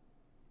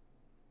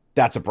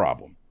 That's a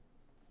problem.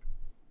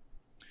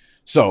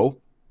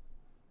 So,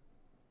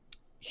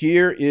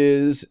 here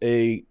is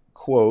a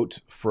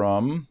quote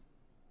from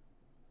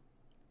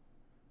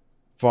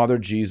Father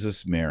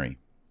Jesus Mary.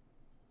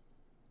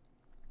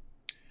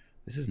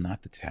 This is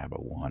not the tab I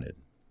wanted.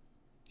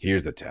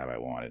 Here's the tab I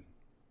wanted.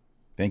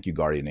 Thank you,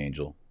 Guardian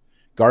Angel.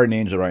 Guardian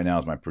Angel right now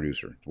is my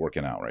producer. It's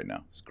working out right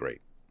now. It's great.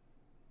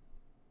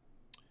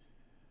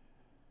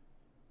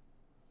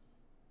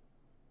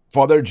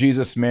 Father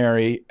Jesus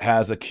Mary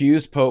has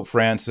accused Pope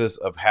Francis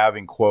of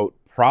having, quote,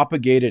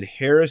 propagated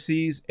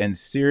heresies and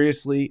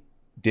seriously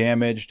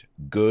damaged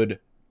good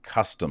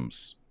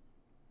customs.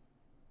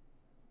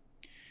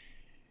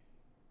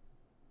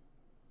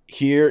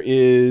 Here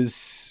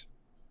is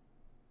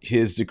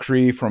his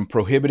decree from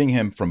prohibiting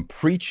him from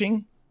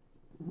preaching,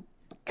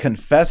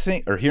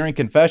 confessing or hearing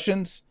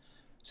confessions,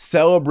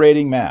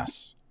 celebrating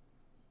Mass.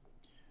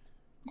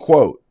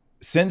 Quote,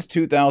 since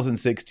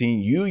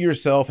 2016, you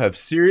yourself have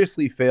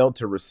seriously failed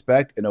to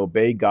respect and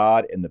obey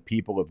God and the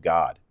people of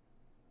God.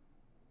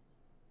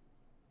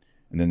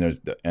 And then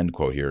there's the end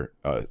quote here.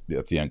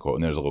 That's the end quote.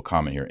 And there's a little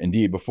comment here.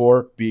 Indeed,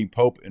 before being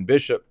Pope and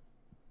Bishop,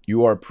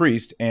 you are a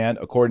priest, and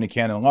according to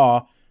canon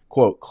law,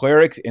 quote,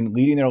 clerics in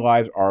leading their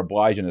lives are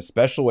obliged in a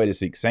special way to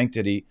seek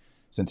sanctity,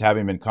 since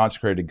having been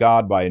consecrated to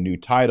God by a new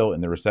title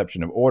in the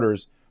reception of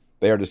orders,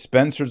 they are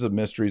dispensers of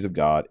mysteries of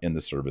God in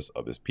the service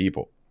of his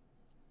people.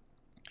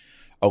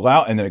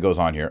 And then it goes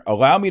on here,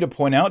 allow me to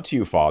point out to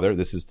you, Father,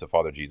 this is to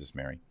Father Jesus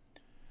Mary,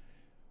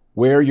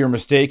 where your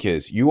mistake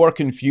is. You are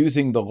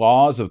confusing the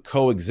laws of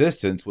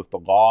coexistence with the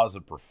laws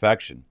of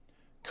perfection.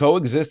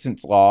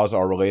 Coexistence laws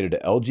are related to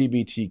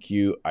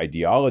LGBTQ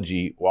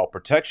ideology, while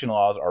protection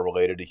laws are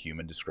related to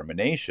human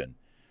discrimination.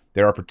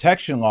 There are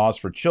protection laws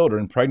for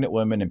children, pregnant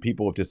women, and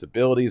people with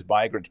disabilities,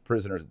 migrants,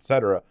 prisoners,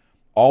 etc.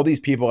 All these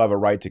people have a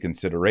right to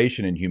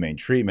consideration and humane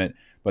treatment,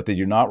 but they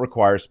do not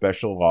require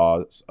special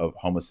laws of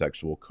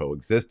homosexual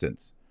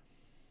coexistence.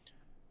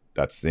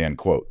 That's the end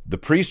quote. The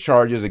priest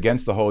charges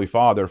against the Holy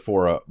Father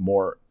for a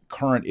more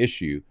current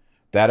issue,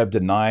 that of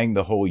denying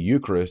the Holy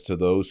Eucharist to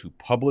those who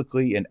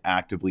publicly and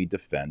actively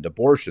defend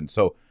abortion.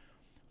 So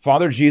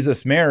Father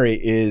Jesus Mary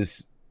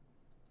is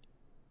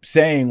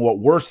saying what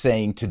we're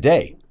saying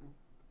today.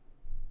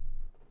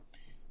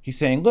 He's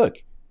saying,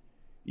 look,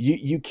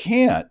 you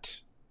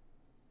can't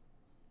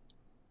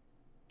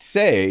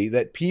say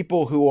that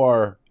people who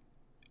are,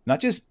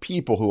 not just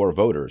people who are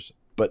voters,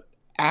 but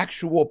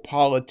actual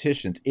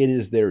politicians, it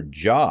is their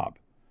job.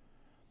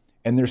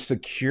 And they're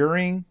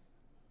securing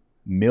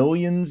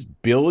millions,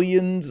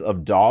 billions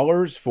of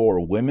dollars for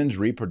women's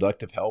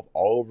reproductive health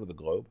all over the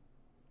globe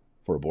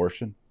for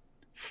abortion,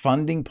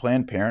 funding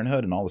Planned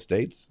Parenthood in all the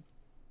states.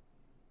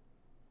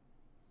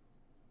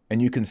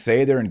 And you can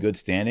say they're in good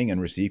standing and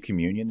receive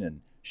communion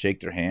and shake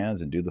their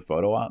hands and do the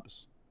photo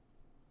ops.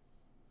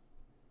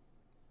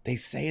 They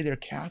say they're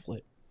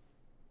Catholic.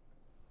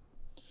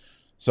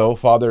 So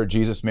Father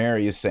Jesus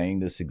Mary is saying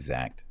this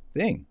exact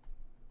thing.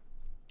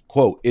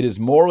 Quote, it is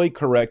morally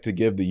correct to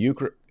give the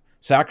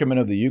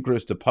sacrament of the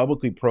Eucharist to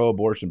publicly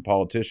pro-abortion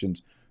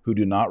politicians who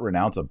do not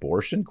renounce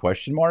abortion? ?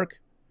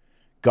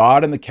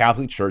 God and the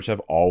Catholic Church have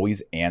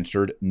always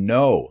answered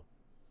no,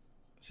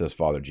 says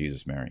Father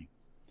Jesus Mary.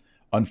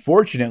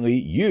 Unfortunately,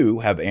 you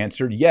have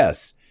answered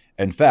yes.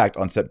 In fact,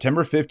 on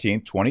September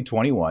 15th,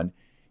 2021,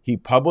 he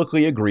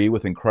publicly agreed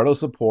with incredible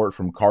support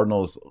from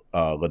Cardinals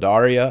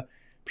Ladaria,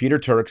 Peter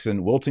Turkson,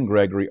 Wilton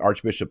Gregory,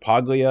 Archbishop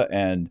Paglia,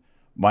 and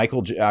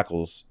Michael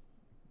Jackals.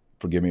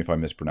 Forgive me if I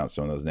mispronounce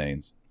some of those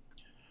names.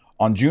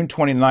 On June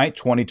 29,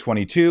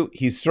 2022,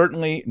 he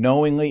certainly,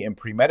 knowingly, and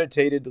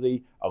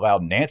premeditatedly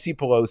allowed Nancy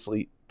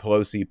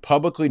Pelosi,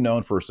 publicly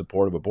known for her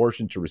support of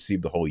abortion, to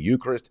receive the Holy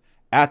Eucharist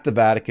at the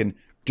Vatican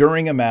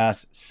during a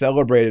Mass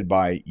celebrated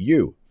by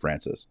you,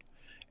 Francis,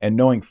 and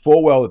knowing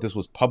full well that this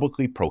was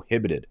publicly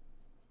prohibited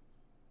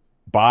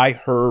by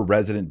her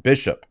resident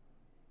bishop.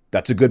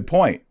 That's a good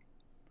point.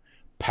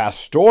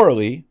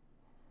 Pastorally,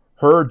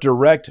 her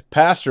direct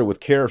pastor with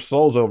care of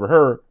souls over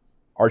her,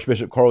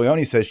 Archbishop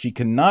Corleone, says she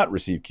cannot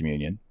receive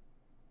communion.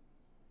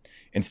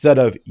 Instead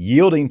of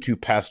yielding to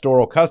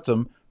pastoral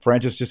custom,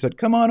 Francis just said,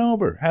 come on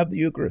over, have the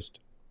Eucharist.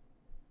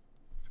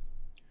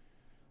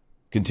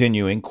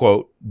 Continuing,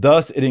 quote,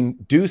 thus it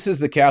induces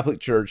the Catholic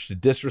Church to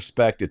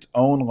disrespect its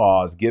own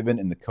laws given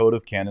in the Code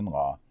of Canon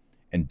Law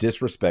and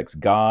disrespects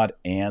God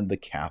and the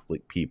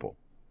Catholic people.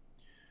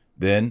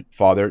 Then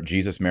Father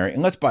Jesus Mary,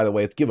 and let's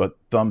give a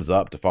thumbs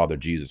up to Father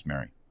Jesus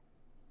Mary.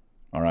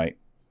 All right.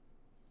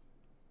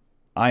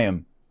 I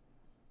am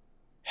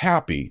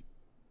happy.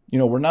 We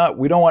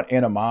don't want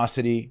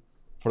animosity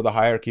for the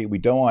hierarchy. We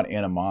don't want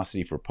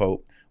animosity for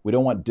Pope. We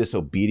don't want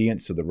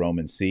disobedience to the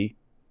Roman See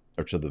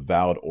or to the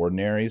valid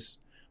ordinaries.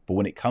 But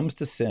when it comes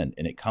to sin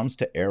and it comes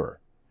to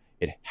error,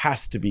 it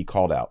has to be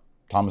called out.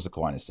 Thomas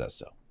Aquinas says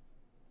so.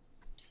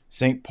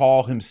 St.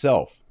 Paul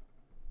himself,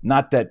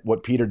 not that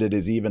what Peter did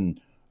is even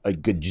a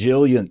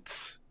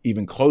gajillionth,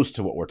 even close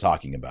to what we're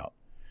talking about.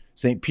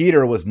 St.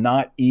 Peter was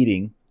not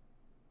eating,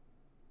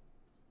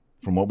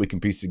 from what we can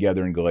piece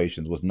together in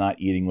Galatians, was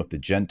not eating with the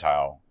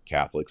Gentile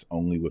Catholics,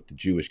 only with the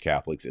Jewish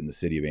Catholics in the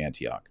city of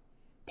Antioch.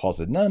 Paul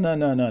said, no.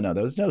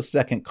 There's no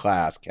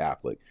second-class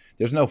Catholic.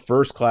 There's no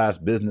first-class,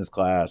 business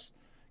class,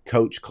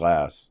 coach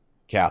class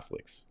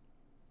Catholics.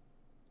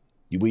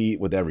 We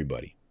eat with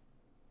everybody.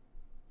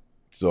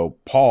 So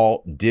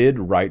Paul did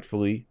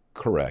rightfully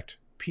correct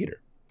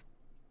Peter.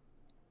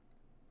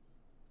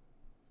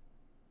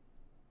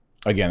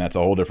 Again, that's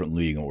a whole different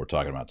league than what we're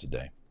talking about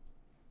today.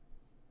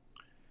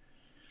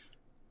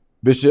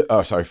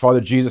 Father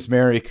Jesus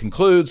Mary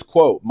concludes,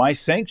 quote, "My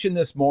sanction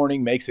this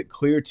morning makes it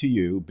clear to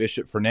you,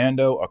 Bishop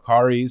Fernando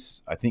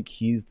Acaris," I think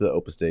he's the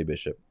Opus Dei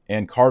bishop,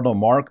 "and Cardinal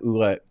Marc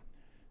Ouellet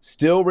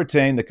still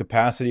retain the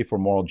capacity for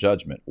moral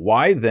judgment.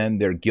 Why then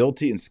their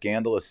guilty and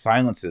scandalous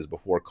silences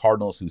before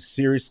cardinals who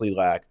seriously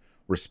lack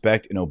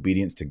respect and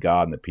obedience to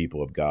God and the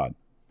people of God?"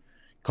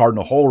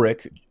 Cardinal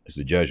Holrich is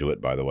a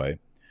Jesuit, by the way,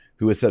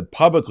 who has said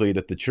publicly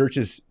that the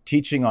church's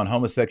teaching on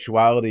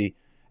homosexuality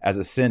as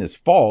a sin is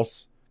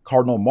false.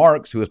 Cardinal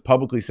Marx, who has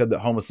publicly said that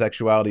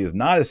homosexuality is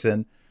not a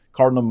sin.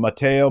 Cardinal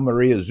Matteo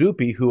Maria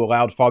Zuppi, who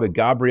allowed Father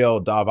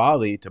Gabriel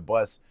Davalli to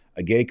bless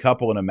a gay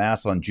couple in a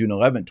mass on June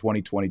 11,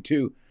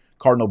 2022.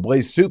 Cardinal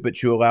Blaise Supich,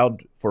 who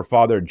allowed for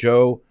Father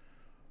Joe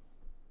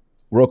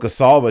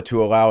Rocasalva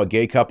to allow a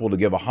gay couple to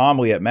give a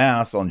homily at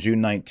mass on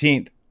June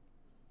 19th,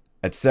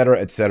 etc.,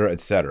 etc.,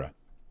 etc.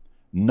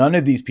 None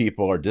of these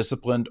people are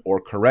disciplined or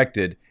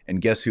corrected,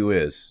 and guess who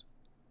is?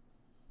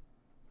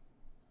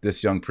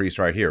 This young priest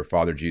right here,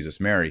 Father Jesus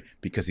Mary,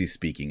 because he's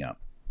speaking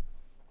up.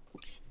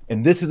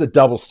 And this is a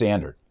double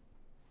standard.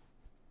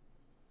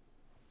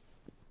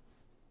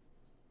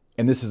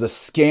 And this is a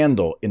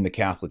scandal in the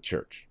Catholic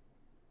Church.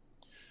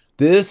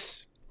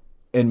 This,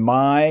 in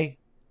my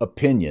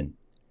opinion,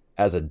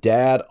 as a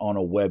dad on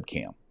a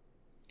webcam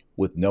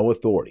with no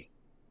authority,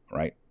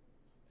 right?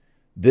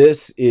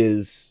 This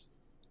is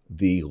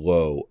the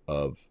low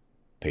of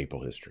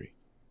papal history.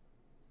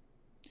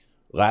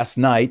 Last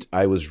night,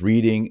 I was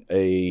reading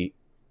a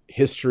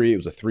history. It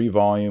was a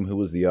 3-volume. Who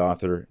was the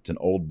author? It's an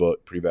old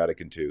book,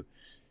 pre-Vatican II.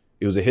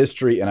 It was a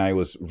history, and I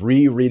was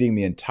rereading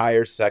the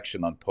entire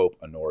section on Pope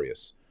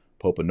Honorius.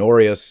 Pope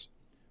Honorius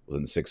was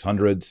in the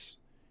 600s,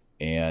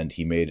 and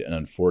he made an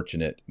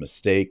unfortunate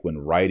mistake when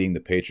writing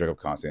the Patriarch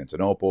of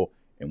Constantinople,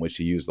 in which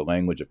he used the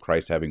language of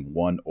Christ having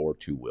one or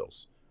two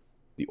wills.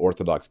 The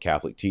Orthodox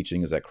Catholic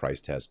teaching is that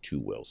Christ has two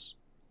wills.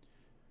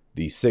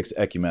 The Sixth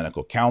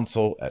Ecumenical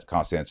Council at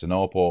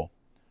Constantinople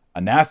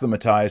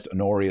anathematized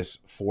Honorius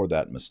for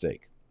that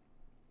mistake.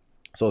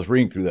 So I was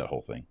reading through that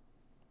whole thing.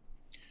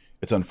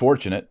 It's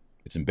unfortunate.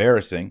 It's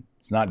embarrassing.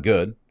 It's not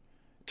good.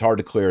 It's hard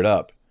to clear it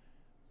up.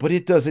 But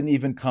it doesn't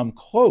even come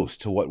close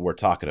to what we're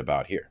talking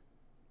about here.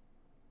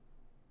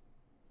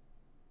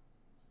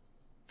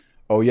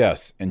 Oh,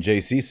 yes. And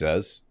JC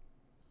says,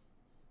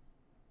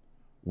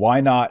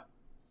 why not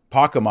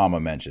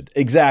Pachamama mentioned?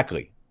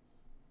 Exactly.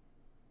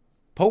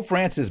 Pope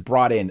Francis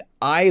brought in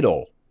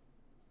idol.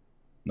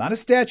 Not a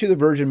statue of the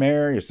Virgin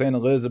Mary or St.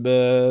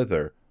 Elizabeth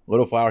or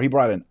Little Flower. He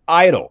brought an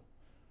idol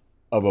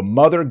of a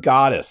mother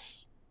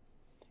goddess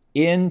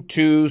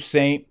into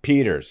St.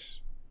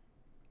 Peter's,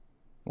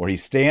 where he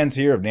stands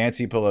here of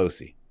Nancy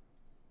Pelosi.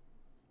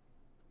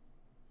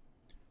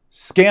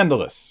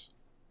 Scandalous.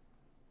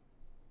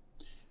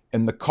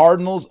 And the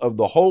cardinals of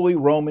the Holy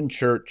Roman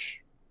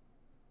Church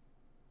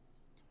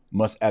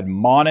must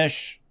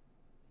admonish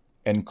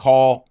and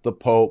call the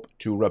Pope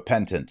to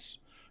repentance.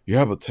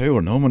 Yeah, but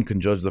Taylor, no one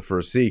can judge the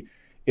first see.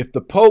 If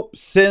the Pope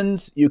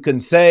sins, you can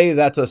say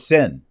that's a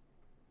sin.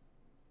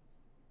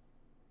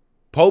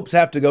 Popes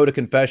have to go to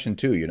confession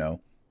too, you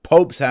know.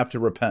 Popes have to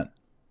repent.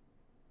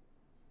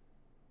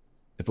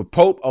 If a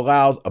Pope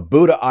allows a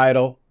Buddha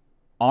idol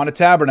on a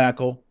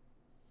tabernacle,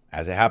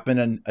 as it happened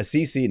in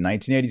Assisi in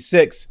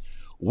 1986,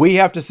 we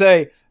have to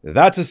say,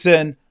 that's a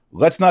sin.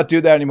 Let's not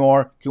do that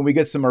anymore. Can we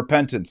get some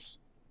repentance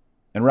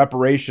and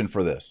reparation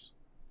for this?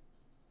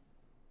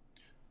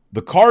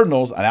 The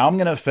cardinals, and I'm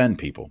going to offend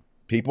people.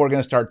 People are going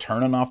to start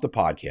turning off the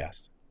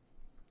podcast.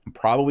 I'm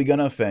probably going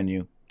to offend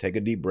you. Take a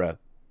deep breath.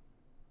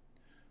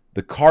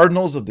 The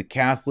cardinals of the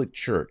Catholic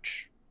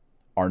Church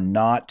are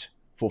not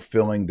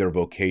fulfilling their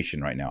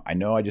vocation right now. I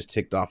know I just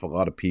ticked off a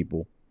lot of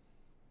people.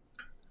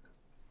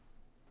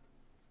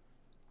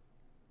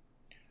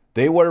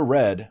 They wear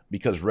red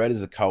because red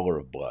is the color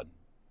of blood.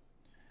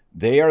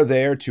 They are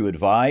there to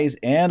advise,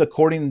 and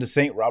according to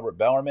St. Robert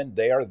Bellarmine,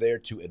 they are there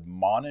to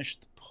admonish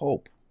the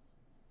Pope.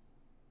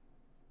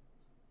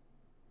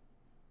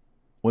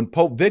 When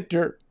Pope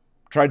Victor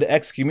tried to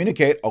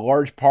excommunicate a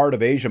large part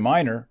of Asia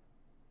Minor,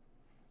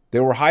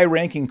 there were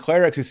high-ranking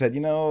clerics who said,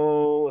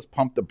 let's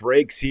pump the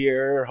brakes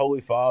here, Holy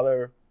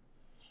Father.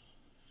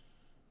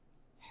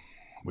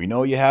 We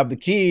know you have the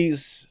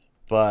keys,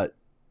 but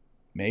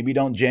maybe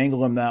don't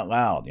jangle them that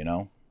loud,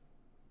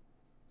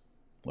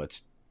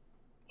 Let's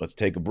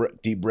take a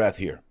deep breath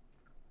here.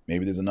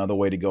 Maybe there's another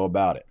way to go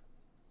about it.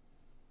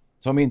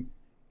 So, in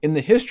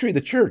the history of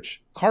the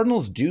church,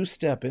 cardinals do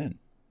step in.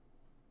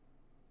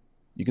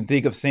 You can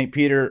think of St.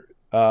 Peter,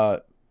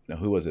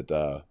 who was it?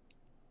 Was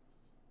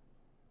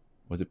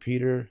it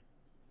Peter?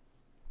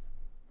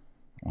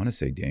 I want to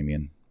say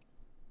Damien.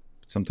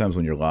 Sometimes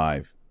when you're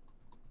live.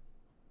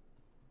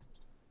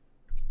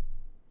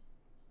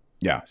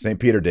 Yeah, St.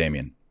 Peter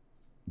Damien.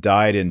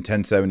 Died in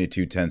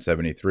 1072,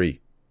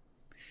 1073.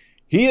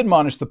 He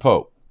admonished the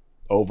Pope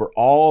over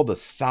all the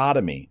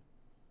sodomy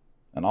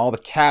and all the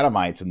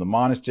catamites in the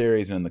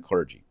monasteries and in the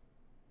clergy.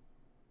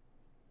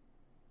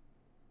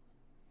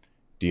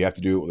 Do you have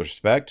to do it with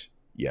respect?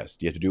 Yes.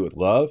 Do you have to do it with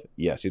love?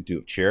 Yes. Do you have to do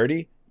it with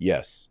charity?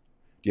 Yes.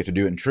 Do you have to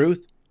do it in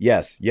truth?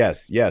 Yes,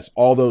 yes, yes,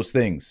 all those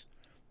things.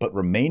 But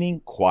remaining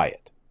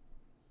quiet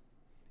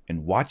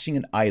and watching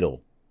an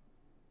idol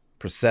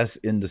process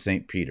into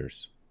St.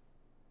 Peter's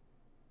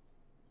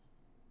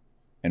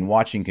and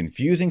watching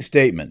confusing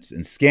statements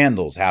and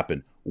scandals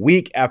happen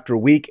week after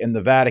week in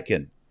the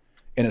Vatican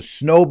in a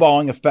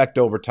snowballing effect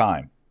over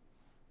time.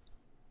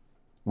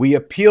 We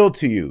appeal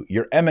to you,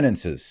 your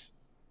eminences.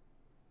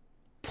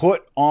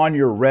 Put on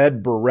your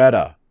red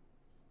beretta.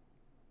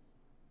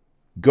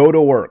 Go to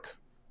work.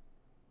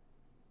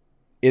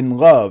 In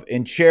love,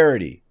 in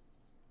charity,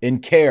 in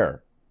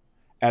care.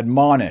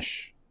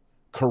 Admonish,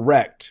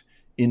 correct,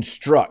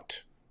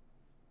 instruct.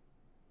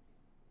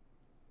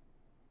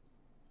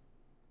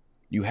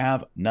 You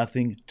have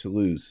nothing to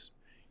lose.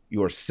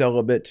 You are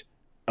celibate,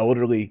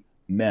 elderly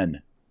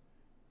men.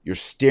 You're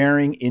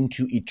staring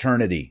into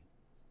eternity.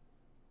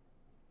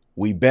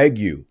 We beg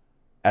you,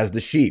 as the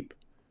sheep,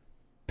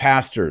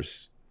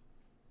 pastors,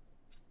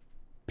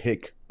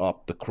 pick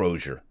up the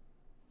crozier.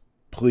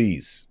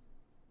 Please.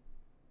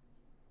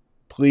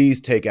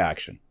 Please take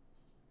action.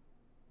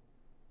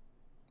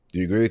 Do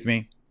you agree with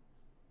me?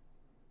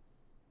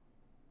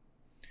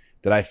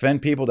 Did I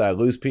offend people? Did I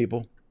lose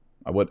people?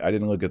 I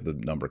didn't look at the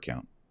number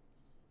count.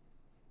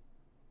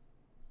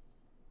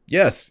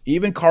 Yes,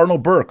 even Cardinal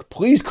Burke.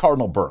 Please,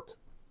 Cardinal Burke.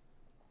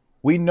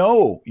 We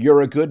know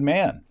you're a good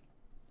man.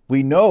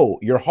 We know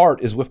your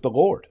heart is with the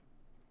Lord.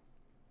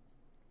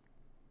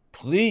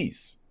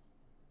 Please.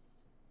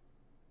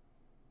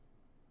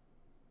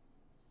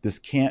 This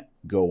can't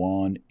go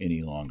on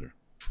any longer.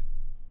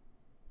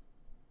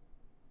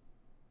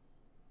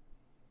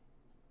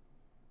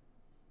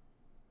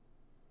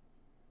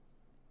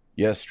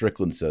 Yes,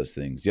 Strickland says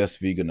things. Yes,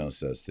 Vigano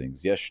says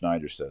things. Yes,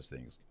 Schneider says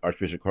things.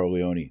 Archbishop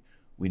Corleone,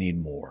 we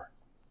need more.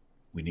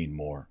 We need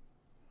more.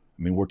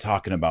 I mean, we're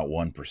talking about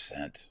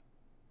 1%.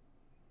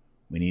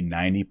 We need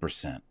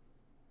 90%.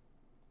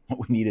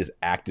 What we need is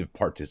active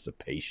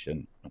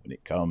participation when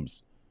it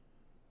comes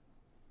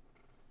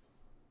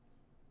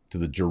to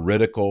the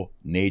juridical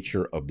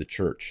nature of the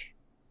church.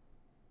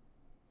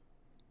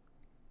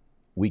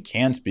 We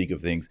can speak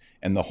of things,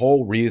 and the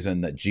whole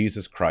reason that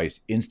Jesus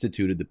Christ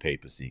instituted the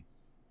papacy,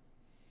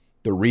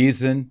 the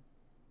reason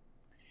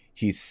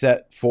he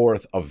set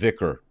forth a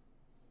vicar,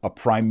 a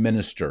prime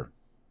minister,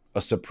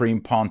 a supreme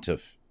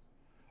pontiff,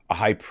 a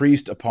high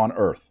priest upon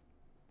earth,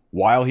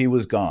 while he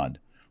was gone,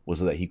 was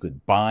so that he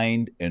could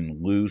bind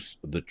and loose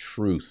the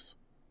truth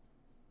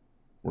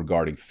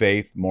regarding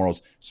faith,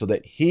 morals, so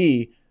that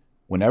he,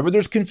 whenever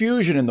there's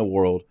confusion in the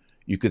world,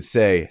 you could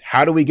say,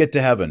 how do we get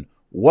to heaven?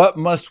 What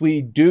must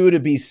we do to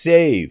be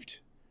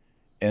saved?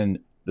 And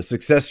the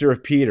successor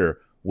of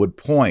Peter would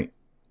point,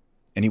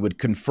 and he would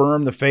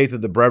confirm the faith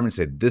of the brethren and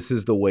say, this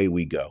is the way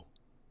we go.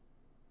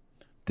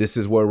 This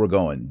is where we're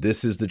going.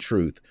 This is the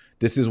truth.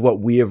 This is what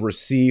we have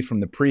received from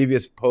the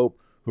previous pope,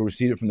 who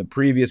received it from the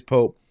previous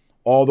pope,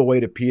 all the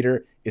way to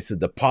Peter. It's the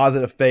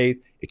deposit of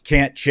faith. It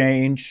can't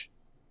change.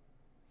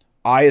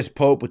 I, as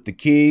pope with the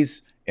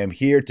keys, am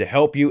here to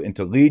help you and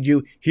to lead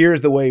you.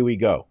 Here's the way we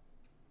go.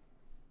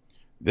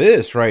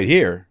 This right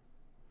here,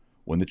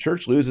 when the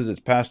church loses its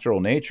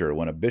pastoral nature,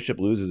 when a bishop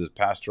loses its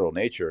pastoral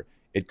nature,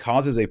 it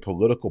causes a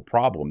political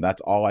problem.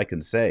 That's all I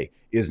can say,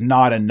 is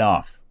not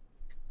enough.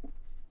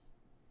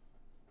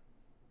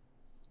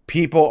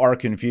 People are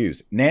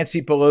confused.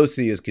 Nancy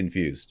Pelosi is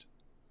confused.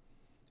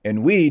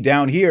 And we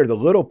down here, the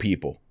little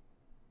people,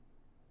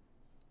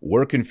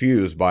 we're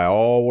confused by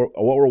what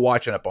we're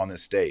watching up on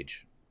this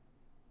stage.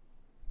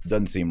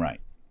 Doesn't seem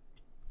right.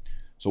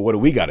 So what do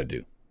we got to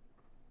do?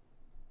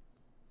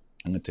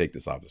 I'm going to take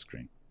this off the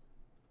screen.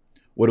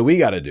 What do we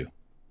got to do?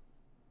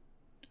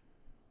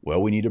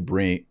 Well, we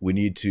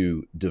need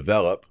to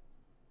develop,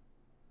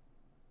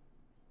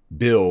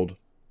 build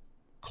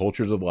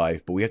cultures of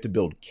life, but we have to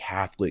build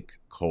Catholic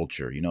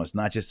culture. You know, it's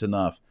not just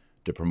enough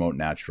to promote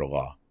natural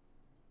law.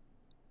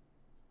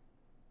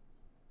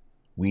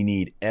 We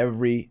need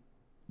every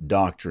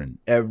doctrine,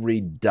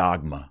 every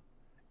dogma,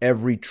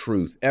 every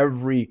truth,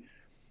 every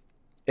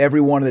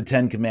one of the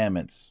 10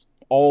 commandments,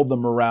 all the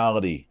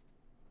morality,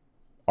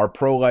 our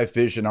pro-life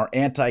vision, our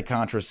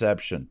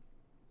anti-contraception,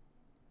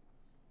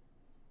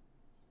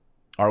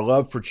 our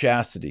love for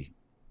chastity,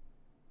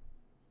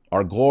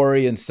 our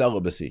glory in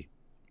celibacy,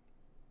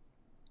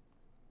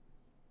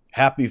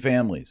 happy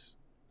families,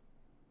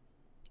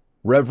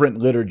 reverent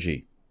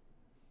liturgy,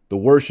 the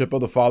worship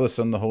of the Father,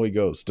 Son, and the Holy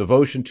Ghost,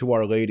 devotion to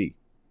Our Lady.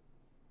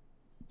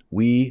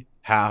 We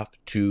have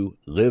to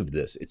live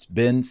this. It's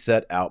been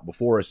set out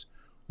before us.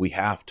 We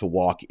have to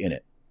walk in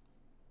it.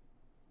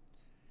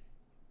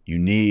 You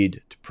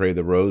need to pray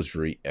the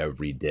rosary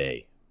every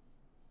day.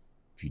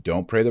 If you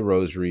don't pray the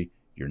rosary,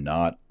 you're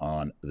not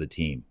on the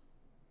team.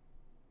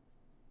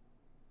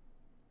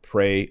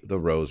 Pray the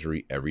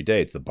rosary every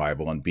day. It's the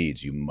Bible on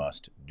beads. You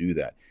must do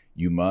that.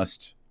 You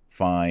must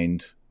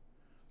find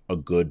a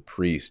good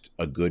priest,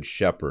 a good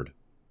shepherd.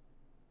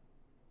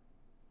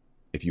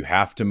 If you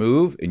have to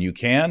move, and you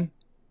can,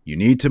 you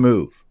need to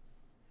move.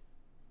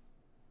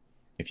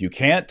 If you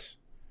can't,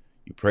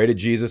 you pray to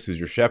Jesus, who's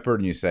your shepherd,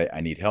 and you say,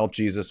 I need help,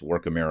 Jesus,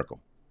 work a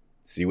miracle.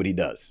 See what he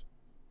does.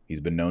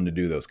 He's been known to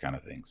do those kind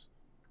of things.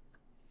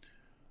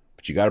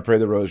 But you got to pray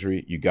the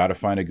rosary. You got to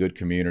find a good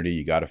community.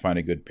 You got to find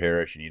a good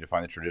parish. You need to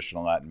find the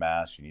traditional Latin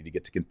Mass. You need to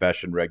get to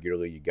confession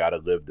regularly. You got to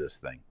live this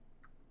thing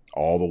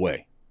all the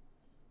way.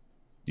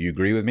 Do you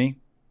agree with me?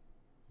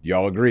 Do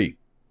y'all agree?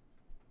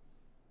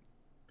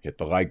 Hit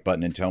the like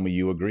button and tell me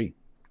you agree.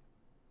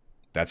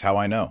 That's how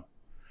I know.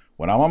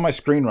 When I'm on my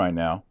screen right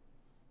now,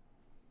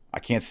 I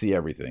can't see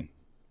everything,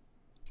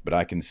 but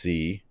I can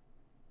see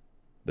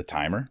the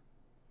timer.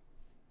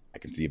 I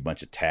can see a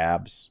bunch of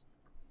tabs.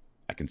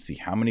 I can see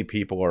how many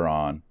people are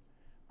on.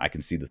 I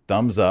can see the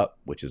thumbs up,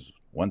 which is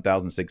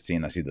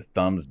 1,016. I see the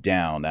thumbs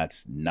down.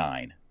 That's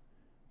 9,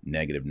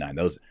 -9.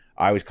 Those,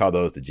 I always call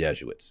those the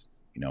Jesuits.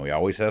 You know, we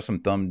always have some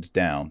thumbs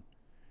down,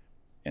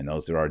 and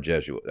those are our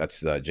Jesuits.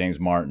 That's James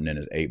Martin and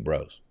his 8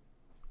 bros.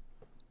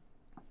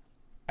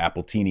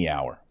 Appletini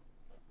hour.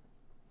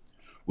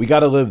 We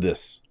got to live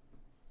this.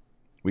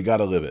 We got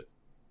to live it.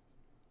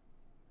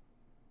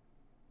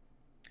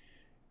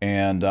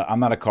 And I'm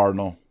not a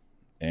Cardinal,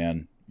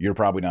 and you're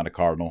probably not a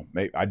Cardinal.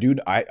 Maybe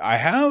I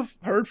have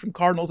heard from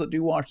Cardinals that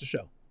do watch the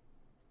show.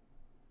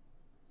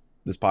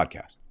 This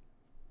podcast.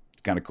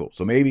 It's kind of cool.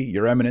 So maybe,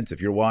 Your Eminence,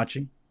 if you're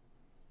watching,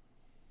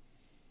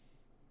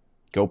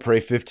 go pray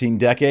 15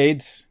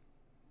 decades.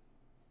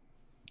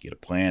 Get a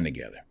plan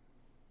together.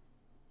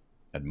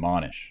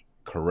 Admonish,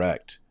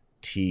 correct,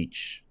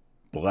 teach,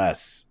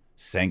 bless,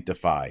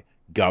 sanctify,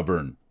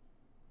 govern.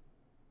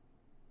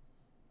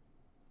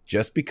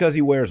 Just because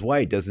he wears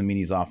white doesn't mean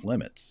he's off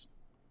limits.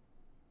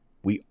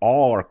 We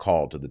all are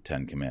called to the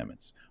 10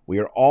 Commandments. We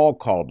are all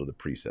called to the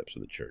precepts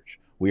of the church.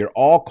 We are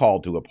all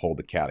called to uphold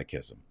the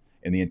catechism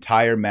and the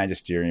entire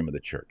magisterium of the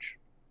church.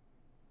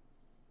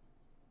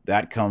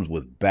 That comes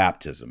with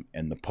baptism,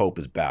 and the Pope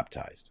is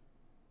baptized.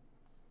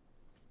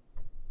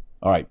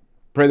 All right,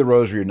 pray the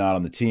rosary. You're not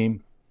on the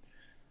team.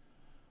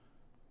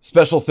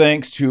 Special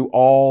thanks to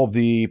all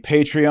the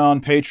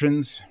Patreon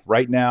patrons.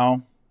 Right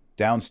now,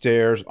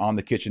 downstairs on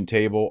the kitchen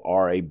table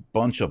are a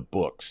bunch of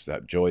books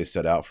that Joy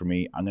set out for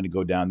me. I'm going to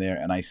go down there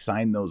and I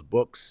sign those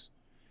books,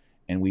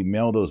 and we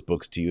mail those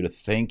books to you to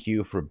thank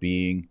you for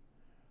being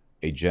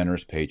a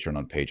generous patron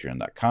on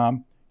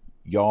patreon.com.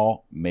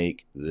 Y'all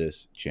make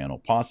this channel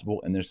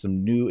possible, and there's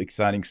some new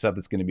exciting stuff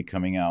that's going to be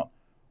coming out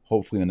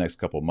hopefully in the next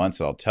couple of months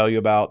that I'll tell you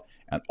about,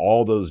 and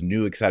all those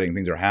new exciting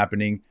things are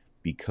happening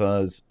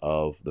because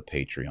of the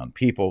Patreon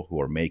people who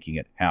are making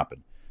it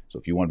happen. So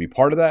if you want to be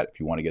part of that, if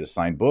you want to get a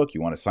signed book,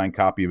 you want a signed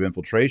copy of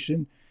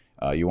Infiltration,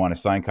 you want a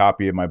signed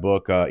copy of my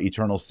book,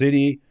 Eternal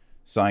City,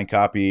 signed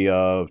copy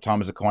of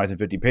Thomas Aquinas in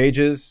 50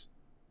 pages,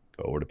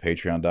 go over to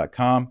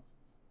patreon.com,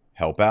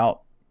 help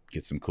out,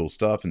 get some cool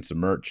stuff and some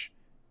merch,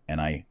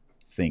 and I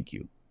thank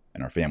you,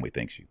 and our family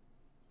thanks you.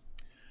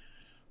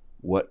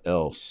 What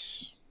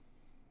else?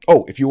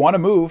 Oh, if you want to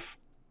move,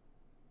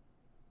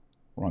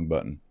 wrong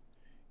button.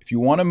 If you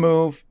want to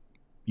move,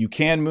 you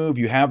can move.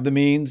 You have the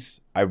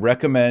means. I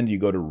recommend you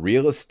go to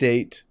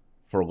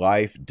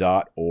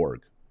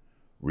realestateforlife.org.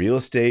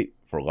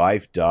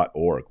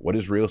 Realestateforlife.org. What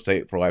is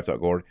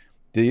realestateforlife.org?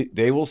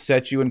 They will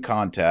set you in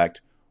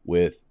contact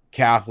with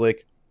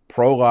Catholic,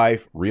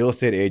 pro-life real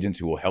estate agents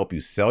who will help you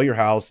sell your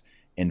house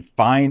and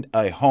find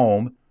a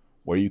home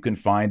where you can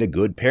find a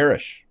good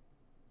parish.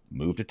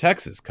 Move to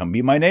Texas. Come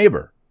be my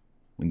neighbor.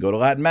 We can go to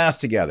Latin Mass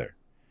together.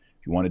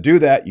 If you want to do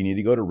that, you need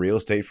to go to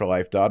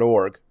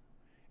realestateforlife.org,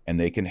 and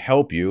they can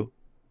help you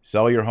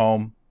sell your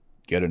home,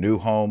 get a new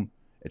home,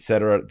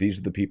 etc. These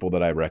are the people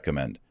that I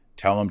recommend.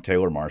 Tell them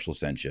Taylor Marshall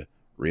sent you.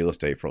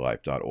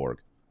 Realestateforlife.org.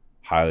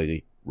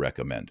 Highly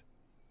recommend.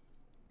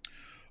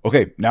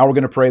 Okay, now we're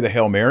going to pray the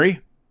Hail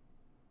Mary.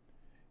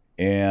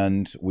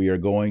 And we are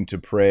going to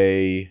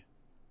pray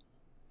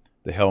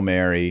the Hail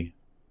Mary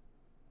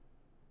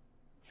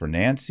for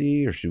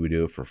Nancy, or should we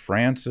do it for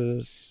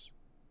Francis?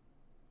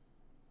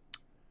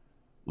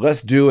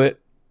 Let's do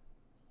it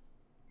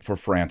for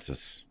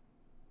Francis.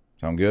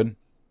 Sound good?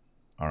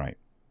 All right.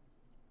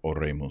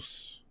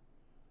 Oremus.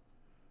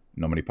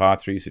 Nomine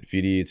Patris et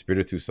Filii et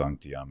Spiritus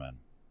Sancti. Amen.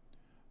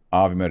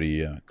 Ave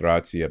Maria,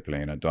 gratia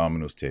plena,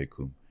 Dominus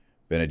tecum.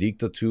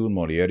 Benedicta tu in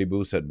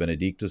mulieribus et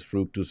benedictus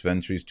fructus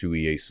ventris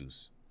tui,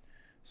 Iesus.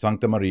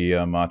 Sancta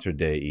Maria, Mater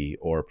Dei,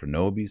 ora pro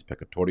nobis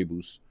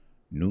peccatoribus,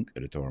 nunc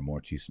et at hora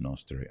mortis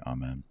nostrae.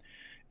 Amen.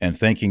 And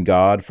thanking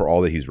God for all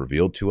that he's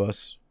revealed to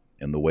us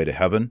in the way to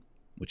heaven,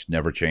 which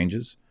never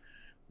changes,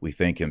 we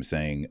thank him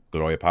saying,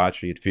 Gloria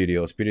Patri et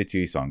Filio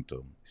Spiritui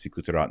Sancto, sic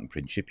ut erat in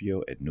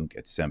principio et nunc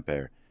et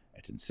semper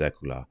et in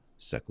saecula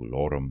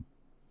saeculorum.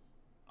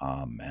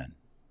 Amen.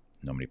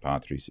 Nomine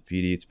Patris et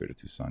Filii et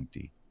Spiritus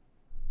Sancti.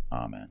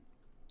 Amen.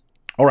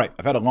 All right,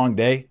 I've had a long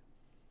day.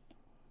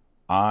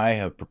 I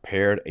have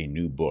prepared a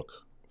new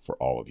book for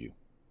all of you.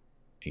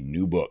 A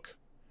new book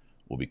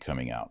will be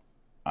coming out.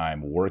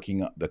 I'm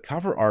working, the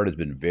cover art has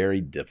been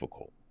very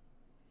difficult.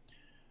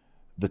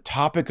 The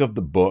topic of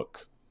the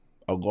book,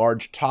 a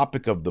large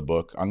topic of the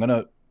book,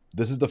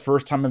 this is the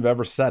first time I've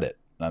ever said it,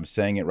 and I'm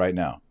saying it right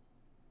now.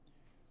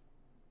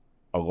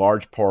 A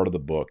large part of the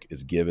book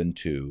is given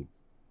to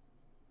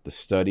the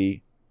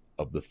study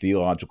of the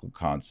theological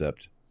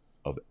concept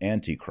of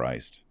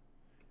Antichrist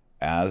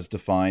as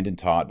defined and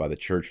taught by the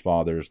church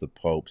fathers, the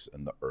popes,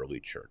 and the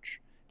early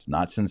church. It's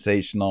not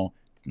sensational.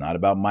 It's not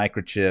about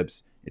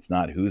microchips. It's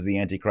not who's the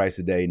Antichrist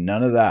today.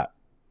 None of that.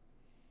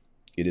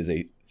 It is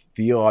a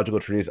theological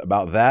treatise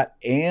about that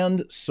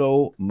and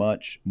so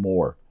much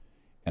more.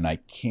 And I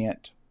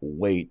can't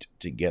wait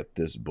to get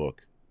this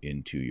book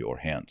into your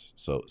hands.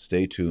 So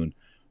stay tuned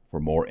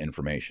for more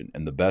information.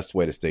 And the best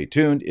way to stay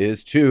tuned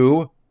is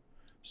to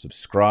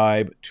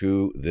subscribe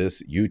to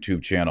this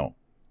YouTube channel.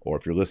 Or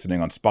if you're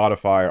listening on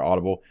Spotify or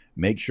Audible,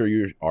 make sure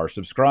you are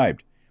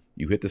subscribed.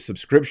 You hit the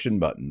subscription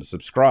button to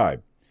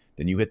subscribe.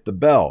 Then you hit the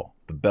bell.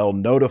 The bell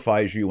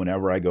notifies you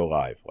whenever I go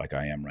live, like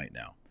I am right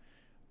now.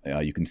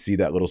 You can see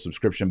that little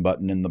subscription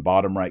button in the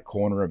bottom right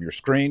corner of your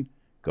screen.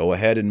 Go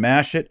ahead and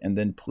mash it, and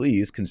then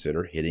please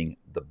consider hitting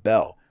the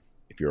bell.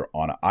 If you're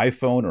on an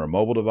iPhone or a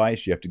mobile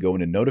device, you have to go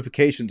into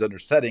notifications under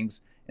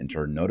settings and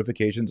turn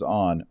notifications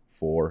on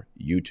for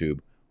YouTube,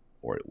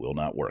 or it will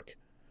not work.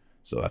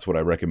 So that's what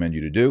I recommend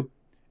you to do.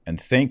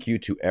 And thank you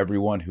to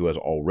everyone who has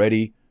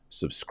already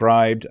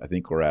subscribed. I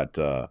think we're at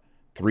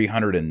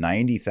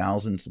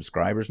 390,000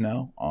 subscribers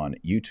now on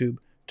YouTube.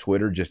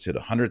 Twitter just hit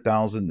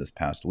 100,000 this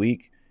past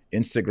week.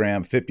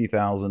 Instagram,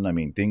 50,000. I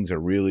mean, things are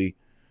really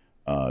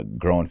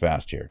growing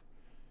fast here.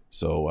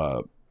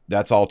 So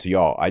that's all to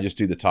y'all. I just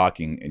do the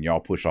talking and y'all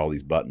push all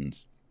these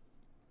buttons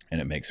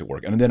and it makes it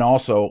work. And then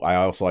also, I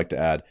also like to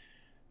add,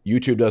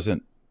 YouTube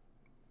doesn't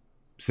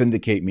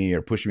syndicate me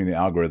or push me in the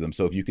algorithm.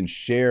 So if you can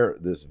share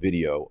this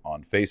video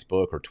on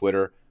Facebook or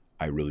Twitter,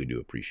 I really do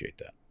appreciate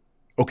that.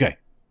 Okay.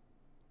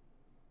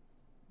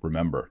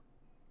 Remember,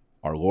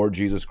 our Lord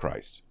Jesus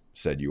Christ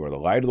said, "You are the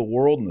light of the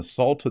world and the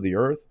salt of the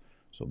earth."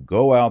 So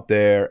go out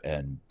there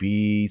and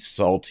be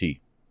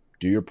salty.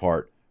 Do your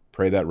part.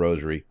 Pray that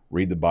rosary.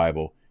 Read the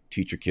Bible.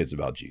 Teach your kids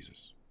about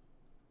Jesus.